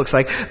life looks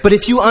like. But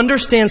if you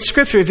understand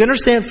Scripture, if you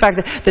understand the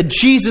fact that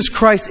Jesus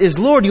Christ is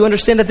Lord, you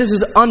understand that this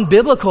is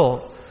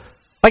unbiblical.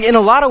 Like in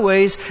a lot of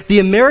ways, the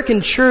American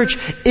church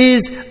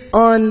is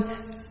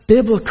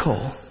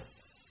unbiblical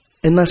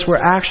unless we're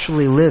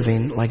actually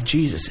living like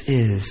Jesus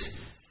is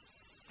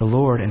the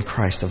Lord and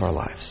Christ of our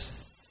lives.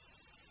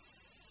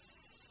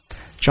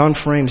 John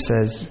Frame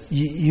says,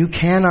 you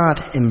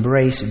cannot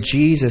embrace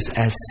Jesus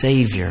as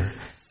Savior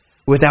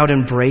without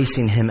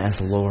embracing Him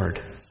as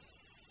Lord.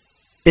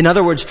 In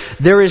other words,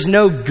 there is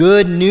no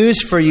good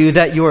news for you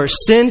that your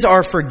sins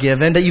are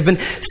forgiven, that you've been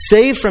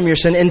saved from your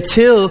sin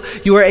until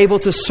you are able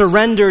to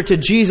surrender to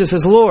Jesus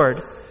as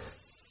Lord.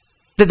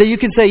 That you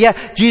can say,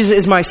 yeah, Jesus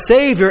is my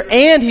Savior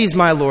and He's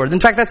my Lord. In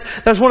fact,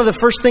 that's one of the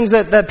first things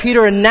that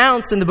Peter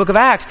announced in the book of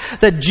Acts,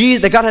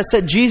 that God has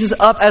set Jesus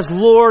up as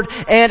Lord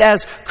and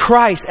as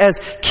Christ, as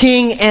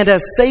King and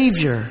as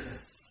Savior.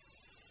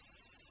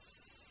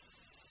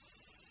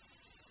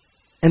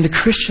 And the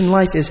Christian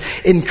life is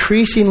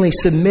increasingly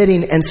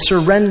submitting and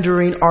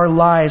surrendering our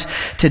lives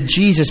to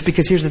Jesus.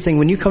 Because here's the thing,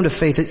 when you come to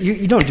faith,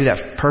 you don't do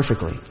that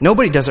perfectly.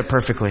 Nobody does it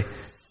perfectly.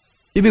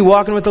 You'd be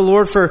walking with the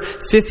Lord for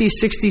 50,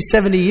 60,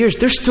 70 years.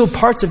 There's still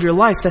parts of your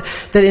life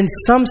that in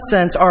some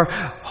sense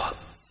are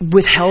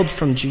withheld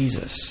from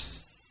Jesus.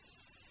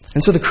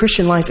 And so the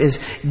Christian life is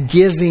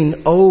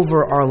giving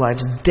over our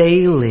lives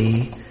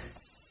daily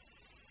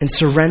and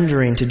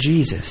surrendering to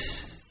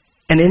Jesus.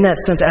 And in that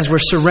sense, as we're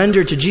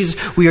surrendered to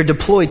Jesus, we are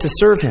deployed to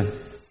serve Him.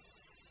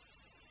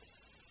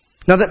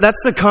 Now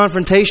that's the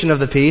confrontation of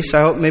the piece.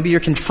 I hope maybe you're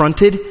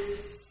confronted.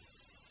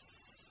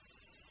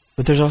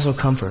 But there's also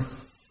comfort.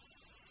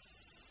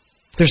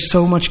 There's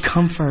so much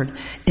comfort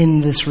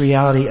in this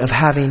reality of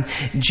having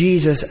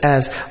Jesus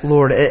as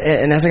Lord.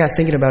 And as I got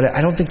thinking about it,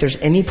 I don't think there's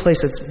any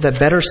place that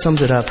better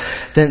sums it up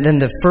than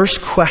the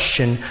first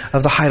question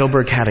of the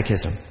Heidelberg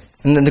Catechism.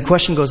 And then the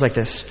question goes like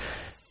this.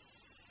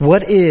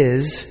 What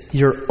is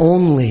your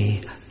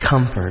only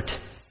comfort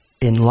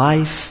in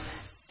life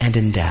and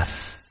in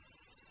death?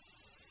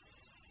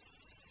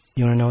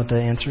 You want to know what the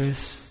answer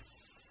is?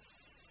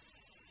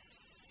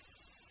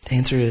 The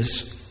answer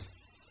is,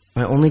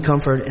 my only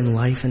comfort in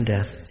life and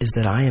death is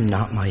that I am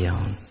not my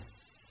own,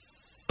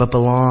 but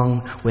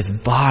belong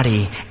with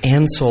body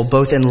and soul,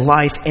 both in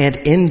life and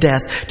in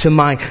death, to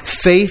my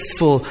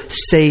faithful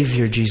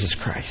Savior, Jesus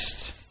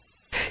Christ.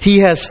 He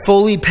has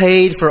fully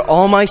paid for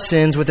all my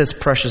sins with His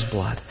precious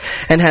blood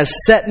and has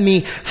set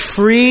me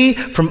free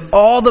from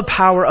all the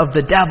power of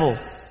the devil.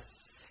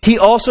 He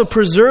also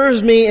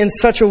preserves me in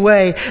such a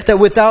way that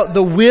without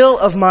the will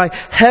of my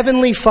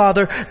heavenly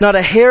Father, not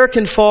a hair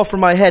can fall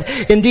from my head.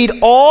 Indeed,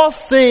 all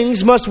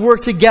things must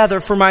work together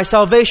for my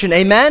salvation.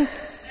 Amen?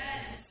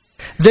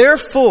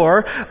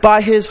 Therefore, by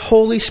His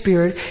Holy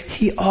Spirit,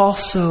 He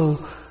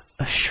also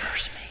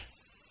assures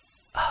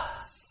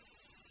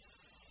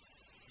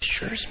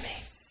me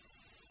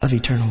of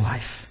eternal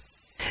life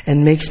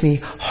and makes me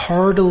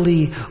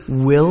heartily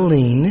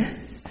willing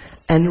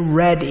and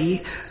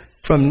ready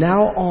from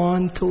now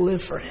on to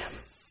live for Him.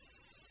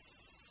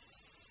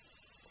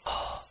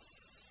 Oh,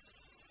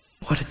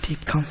 what a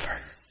deep comfort.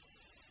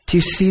 Do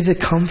you see the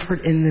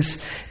comfort in this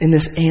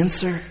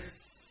answer?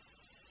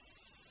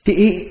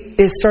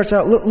 It starts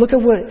out, look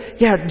at what,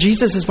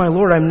 Jesus is my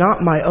Lord. I'm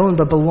not my own,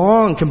 but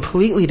belong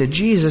completely to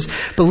Jesus.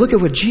 But look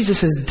at what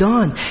Jesus has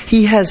done.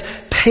 He has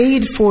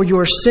paid for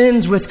your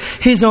sins with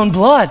His own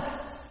blood.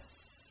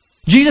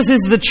 Jesus is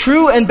the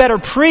true and better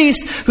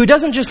priest who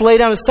doesn't just lay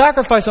down a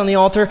sacrifice on the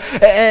altar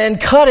and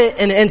cut it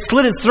and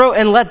slit its throat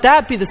and let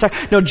that be the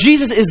sacrifice. No,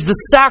 Jesus is the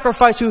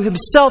sacrifice who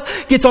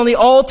Himself gets on the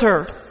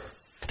altar.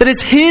 That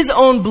it's His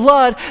own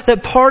blood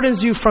that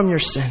pardons you from your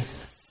sin.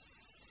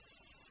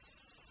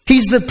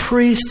 He's the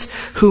priest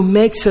who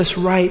makes us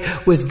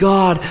right with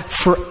God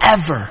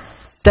forever.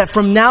 That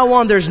from now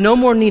on there's no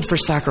more need for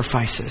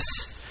sacrifices.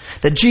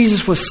 That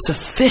Jesus was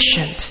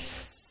sufficient.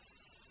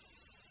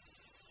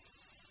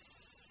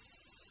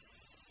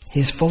 He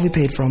has fully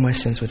paid for all my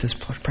sins with His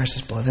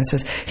precious blood. And it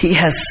says, He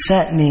has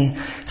set me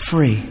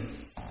free.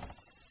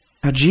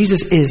 Now,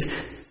 Jesus is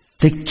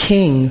the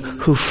King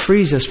who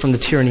frees us from the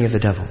tyranny of the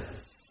devil.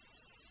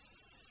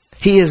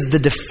 He is the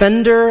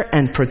defender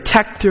and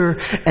protector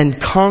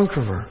and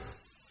conqueror.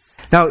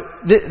 Now,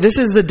 this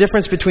is the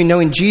difference between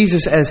knowing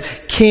Jesus as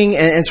King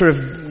and sort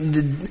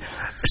of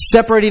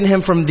separating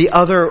Him from the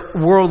other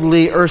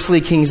worldly,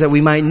 earthly kings that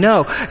we might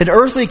know. An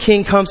earthly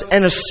king comes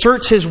and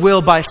asserts his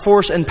will by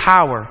force and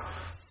power.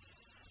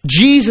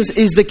 Jesus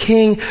is the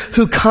King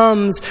who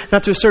comes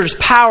not to assert His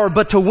power,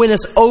 but to win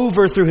us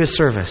over through His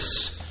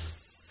service.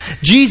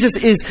 Jesus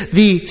is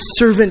the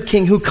servant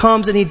King who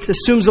comes and He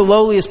assumes the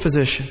lowliest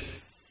position.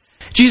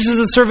 Jesus is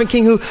the servant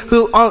King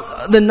who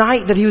on the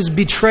night that He was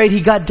betrayed,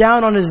 He got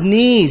down on His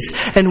knees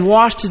and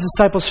washed His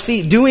disciples'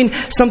 feet, doing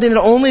something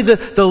that only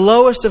the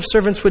lowest of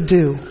servants would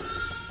do.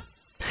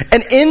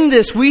 And in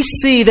this, we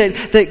see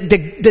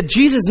that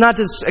Jesus is not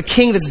just a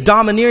King that's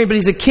domineering, but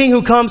He's a King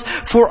who comes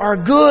for our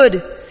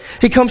good.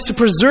 He comes to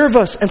preserve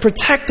us and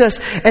protect us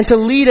and to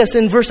lead us.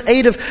 In verse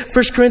 8 of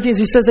 1 Corinthians,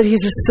 he says that He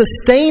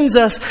sustains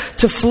us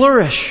to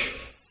flourish.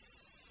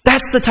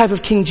 That's the type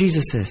of King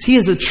Jesus is. He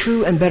is a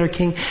true and better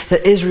King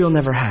that Israel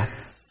never had.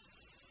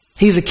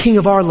 He's a King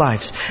of our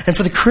lives. And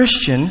for the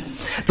Christian,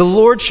 the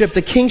lordship,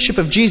 the kingship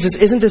of Jesus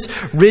isn't this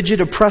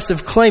rigid,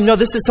 oppressive claim. No,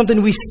 this is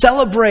something we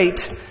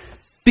celebrate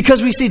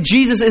because we see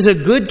Jesus is a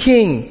good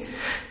King.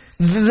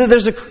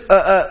 There's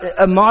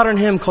a modern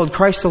hymn called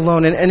Christ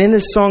Alone. And in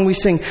this song we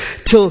sing,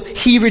 till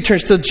He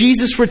returns, till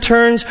Jesus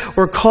returns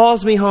or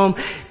calls me home,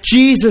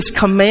 Jesus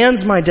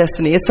commands my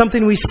destiny. It's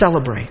something we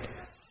celebrate.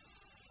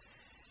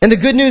 And the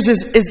good news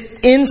is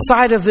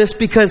inside of this,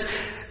 because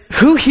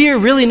who here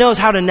really knows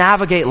how to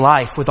navigate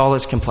life with all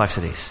its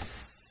complexities?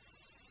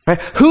 Right?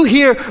 Who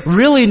here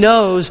really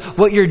knows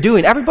what you're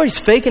doing? Everybody's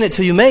faking it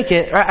till you make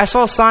it. Right? I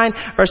saw a sign,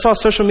 or I saw a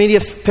social media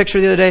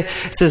picture the other day.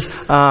 It says,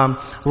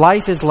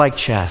 life is like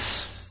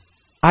chess.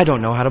 I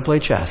don't know how to play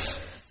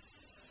chess.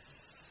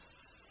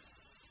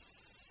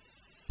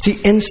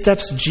 See, in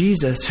steps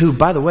Jesus, who,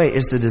 by the way,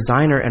 is the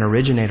designer and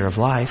originator of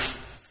life,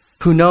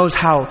 who knows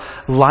how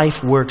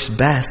life works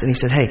best. And He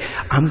said, hey,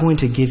 I'm going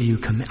to give you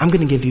command. I'm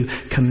going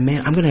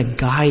to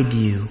guide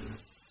you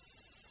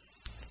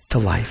to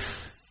life.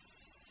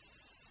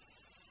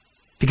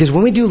 Because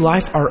when we do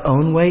life our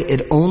own way,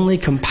 it only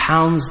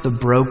compounds the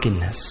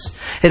brokenness.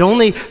 It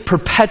only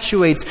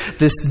perpetuates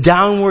this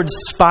downward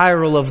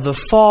spiral of the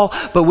fall.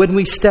 But when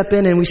we step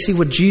in and we see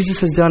what Jesus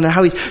has done and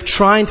how He's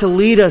trying to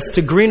lead us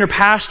to greener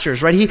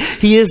pastures, right?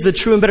 He is the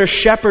true and better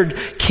shepherd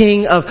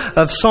king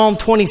of Psalm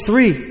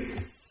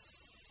 23.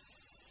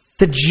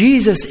 That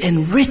Jesus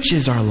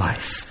enriches our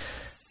life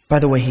by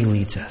the way He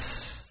leads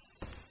us.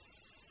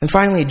 And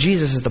finally,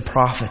 Jesus is the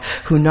prophet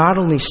who not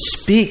only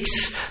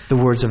speaks the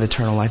words of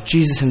eternal life,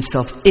 Jesus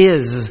Himself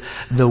is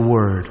the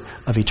word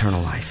of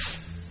eternal life.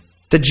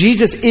 That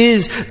Jesus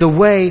is the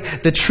way,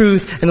 the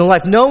truth, and the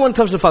life. No one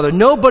comes to the Father.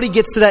 Nobody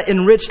gets to that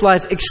enriched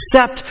life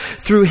except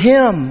through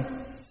Him.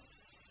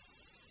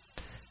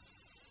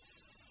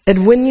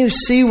 And when you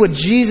see what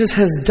Jesus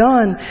has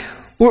done,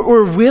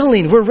 we're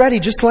willing, we're ready,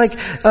 just like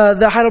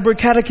the Heidelberg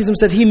Catechism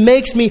said, He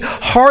makes me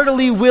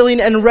heartily willing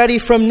and ready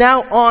from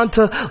now on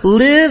to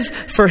live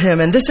for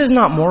Him. And this is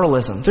not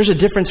moralism. There's a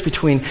difference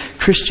between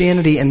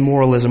Christianity and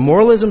moralism.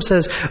 Moralism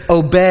says,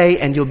 obey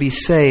and you'll be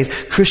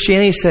saved.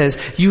 Christianity says,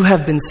 you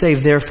have been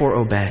saved, therefore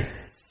obey.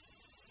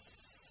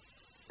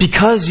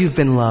 Because you've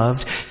been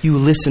loved, you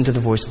listen to the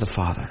voice of the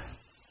Father.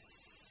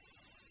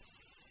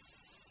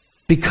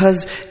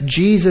 Because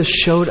Jesus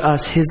showed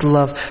us His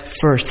love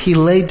first. He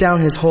laid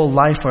down His whole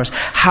life for us.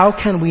 How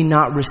can we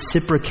not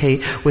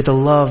reciprocate with a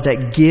love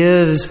that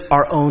gives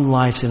our own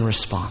lives in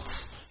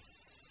response?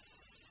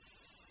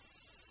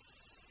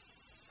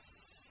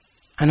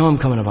 I know I'm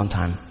coming up on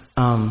time.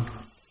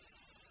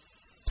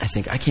 I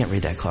think I can't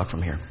read that clock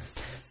from here.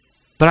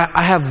 But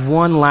I have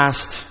one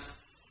last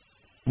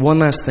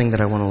thing that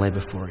I want to lay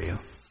before you.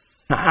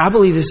 Now, I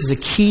believe this is a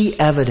key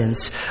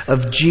evidence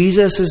of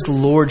Jesus'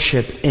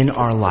 lordship in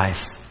our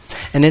life.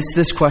 And it's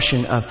this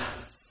question of,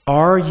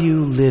 are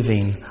you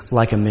living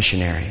like a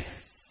missionary?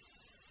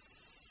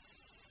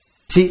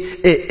 See,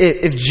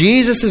 if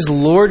Jesus'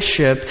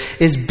 lordship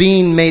is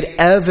being made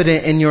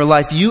evident in your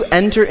life, you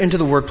enter into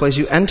the workplace,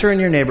 you enter in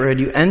your neighborhood,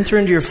 you enter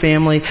into your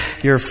family,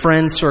 your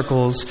friend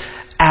circles,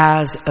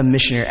 as a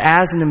missionary,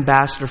 as an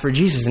ambassador for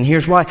Jesus. And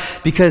here's why.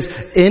 Because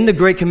in the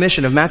Great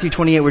Commission of Matthew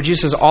 28, where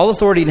Jesus says, all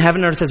authority in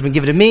heaven and earth has been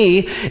given to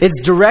me,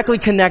 it's directly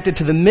connected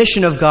to the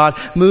mission of God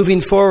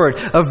moving forward,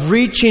 of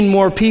reaching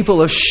more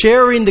people, of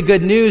sharing the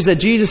good news that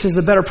Jesus is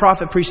the better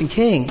prophet, priest, and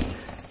king.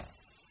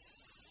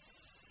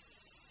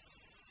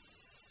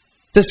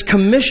 This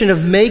commission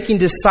of making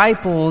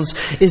disciples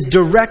is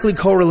directly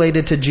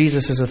correlated to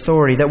Jesus'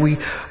 authority, that we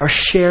are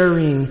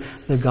sharing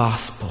the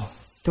gospel,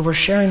 that we're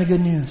sharing the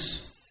good news.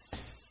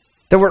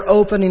 That we're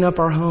opening up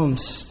our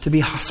homes to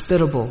be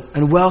hospitable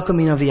and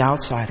welcoming of the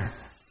outsider.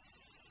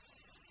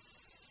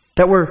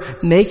 That we're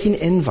making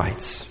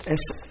invites.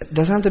 It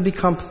doesn't have to be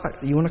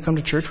complex. You want to come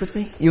to church with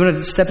me? You want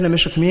to step into a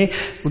missional community?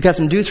 We've got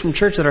some dudes from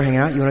church that are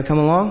hanging out. You want to come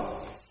along?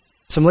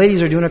 Some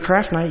ladies are doing a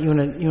craft night. You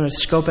want to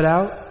scope it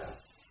out?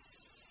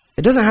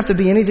 It doesn't have to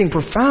be anything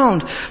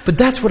profound, but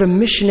that's what a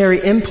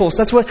missionary impulse,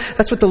 that's what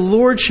the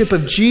lordship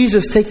of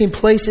Jesus taking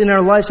place in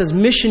our lives as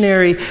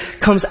missionary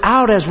comes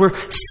out as we're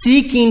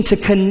seeking to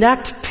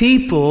connect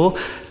people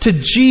to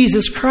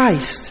Jesus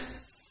Christ.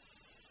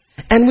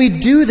 And we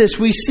do this,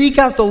 we seek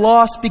out the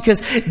lost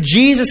because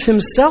Jesus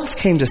Himself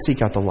came to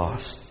seek out the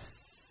lost.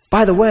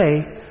 By the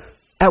way,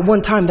 at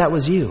one time that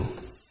was you.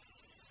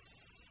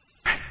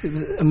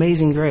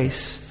 Amazing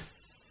grace.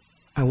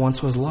 I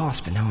once was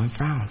lost, but now I'm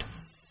found.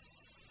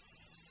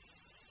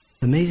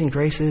 The amazing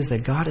grace is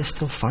that God is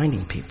still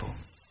finding people.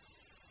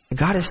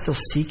 God is still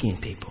seeking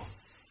people.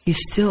 He's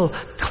still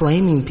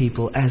claiming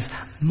people as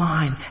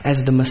mine,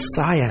 as the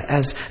Messiah,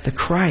 as the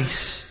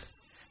Christ.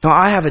 Now,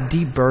 I have a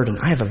deep burden.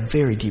 I have a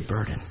very deep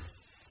burden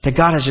that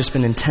God has just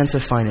been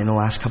intensifying in the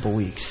last couple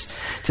weeks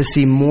to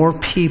see more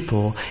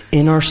people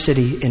in our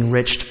city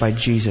enriched by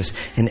Jesus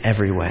in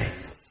every way.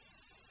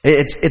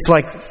 It's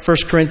like 1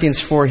 Corinthians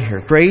 4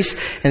 here. Grace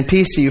and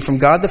peace to you from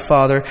God the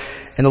Father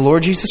and the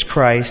Lord Jesus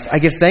Christ. I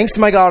give thanks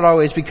to my God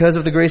always because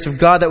of the grace of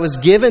God that was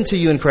given to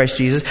you in Christ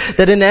Jesus,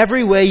 that in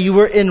every way you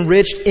were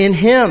enriched in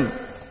Him.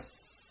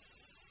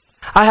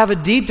 I have a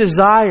deep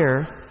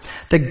desire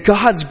that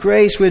God's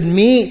grace would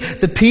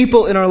meet the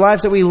people in our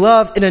lives that we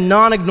love in a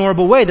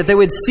non-ignorable way, that they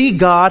would see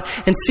God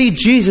and see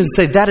Jesus and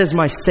say, that is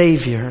my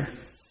Savior.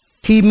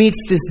 He meets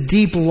this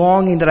deep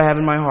longing that I have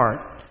in my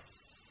heart.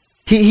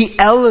 He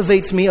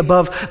elevates me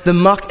above the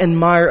muck and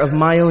mire of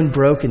my own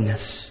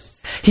brokenness.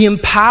 He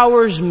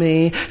empowers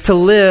me to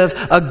live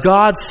a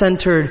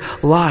God-centered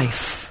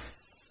life.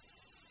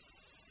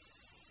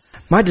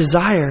 My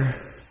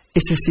desire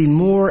is to see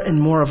more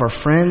and more of our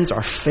friends,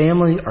 our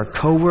family, our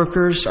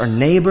coworkers, our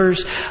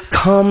neighbors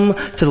come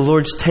to the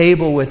Lord's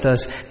table with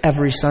us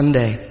every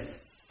Sunday.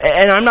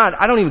 And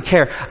I don't even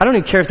care. I don't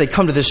even care if they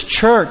come to this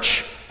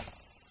church.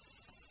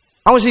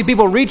 I want to see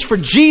people reach for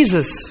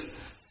Jesus.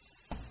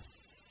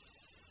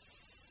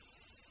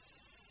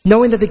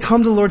 Knowing that they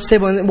come to the Lord's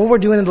table, and what we're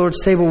doing at the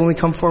Lord's table when we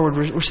come forward,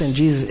 we're saying,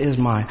 Jesus is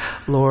my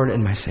Lord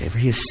and my Savior.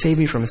 He has saved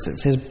me from His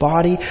sins. His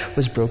body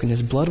was broken.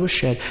 His blood was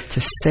shed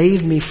to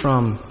save me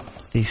from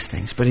these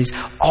things. But He's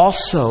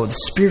also, the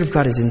Spirit of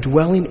God is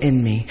indwelling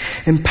in me,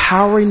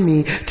 empowering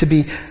me to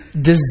be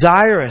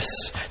desirous,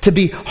 to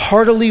be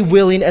heartily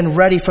willing and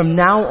ready from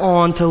now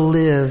on to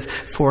live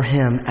for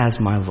Him as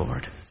my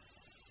Lord.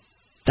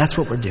 That's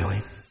what we're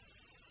doing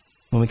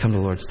when we come to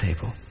the Lord's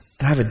table.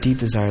 And I have a deep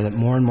desire that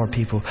more and more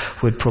people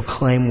would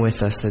proclaim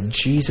with us that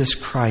Jesus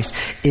Christ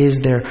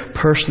is their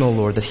personal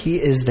Lord, that He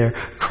is their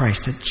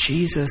Christ, that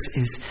Jesus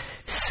is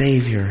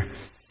Savior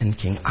and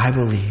King. I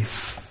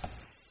believe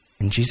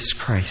in Jesus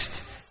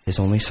Christ, His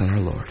only Son, our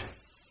Lord.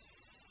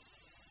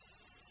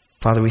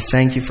 Father, we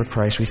thank You for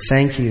Christ. We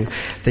thank You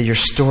that Your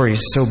story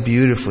is so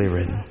beautifully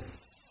written.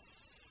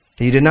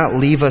 You did not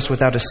leave us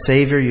without a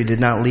Savior. You did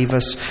not leave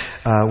us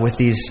with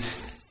these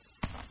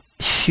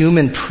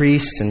human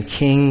priests and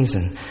kings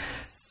and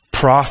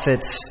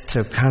prophets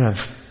to kind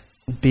of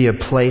be a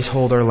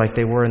placeholder like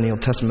they were in the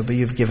Old Testament, but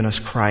You've given us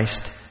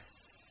Christ.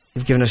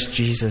 You've given us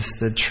Jesus,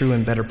 the true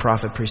and better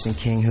prophet, priest, and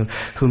king,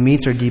 who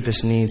meets our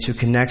deepest needs, who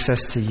connects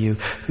us to You,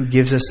 who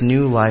gives us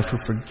new life, who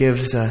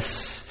forgives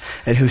us,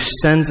 and who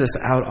sends us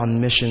out on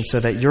mission so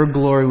that Your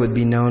glory would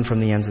be known from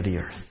the ends of the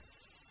earth.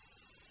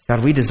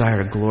 God, we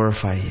desire to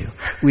glorify You.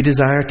 We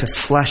desire to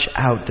flesh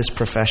out this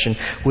profession.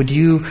 Would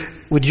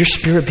Your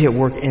Spirit be at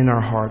work in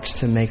our hearts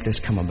to make this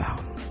come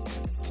about?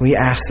 We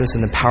ask this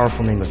in the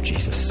powerful name of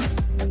Jesus.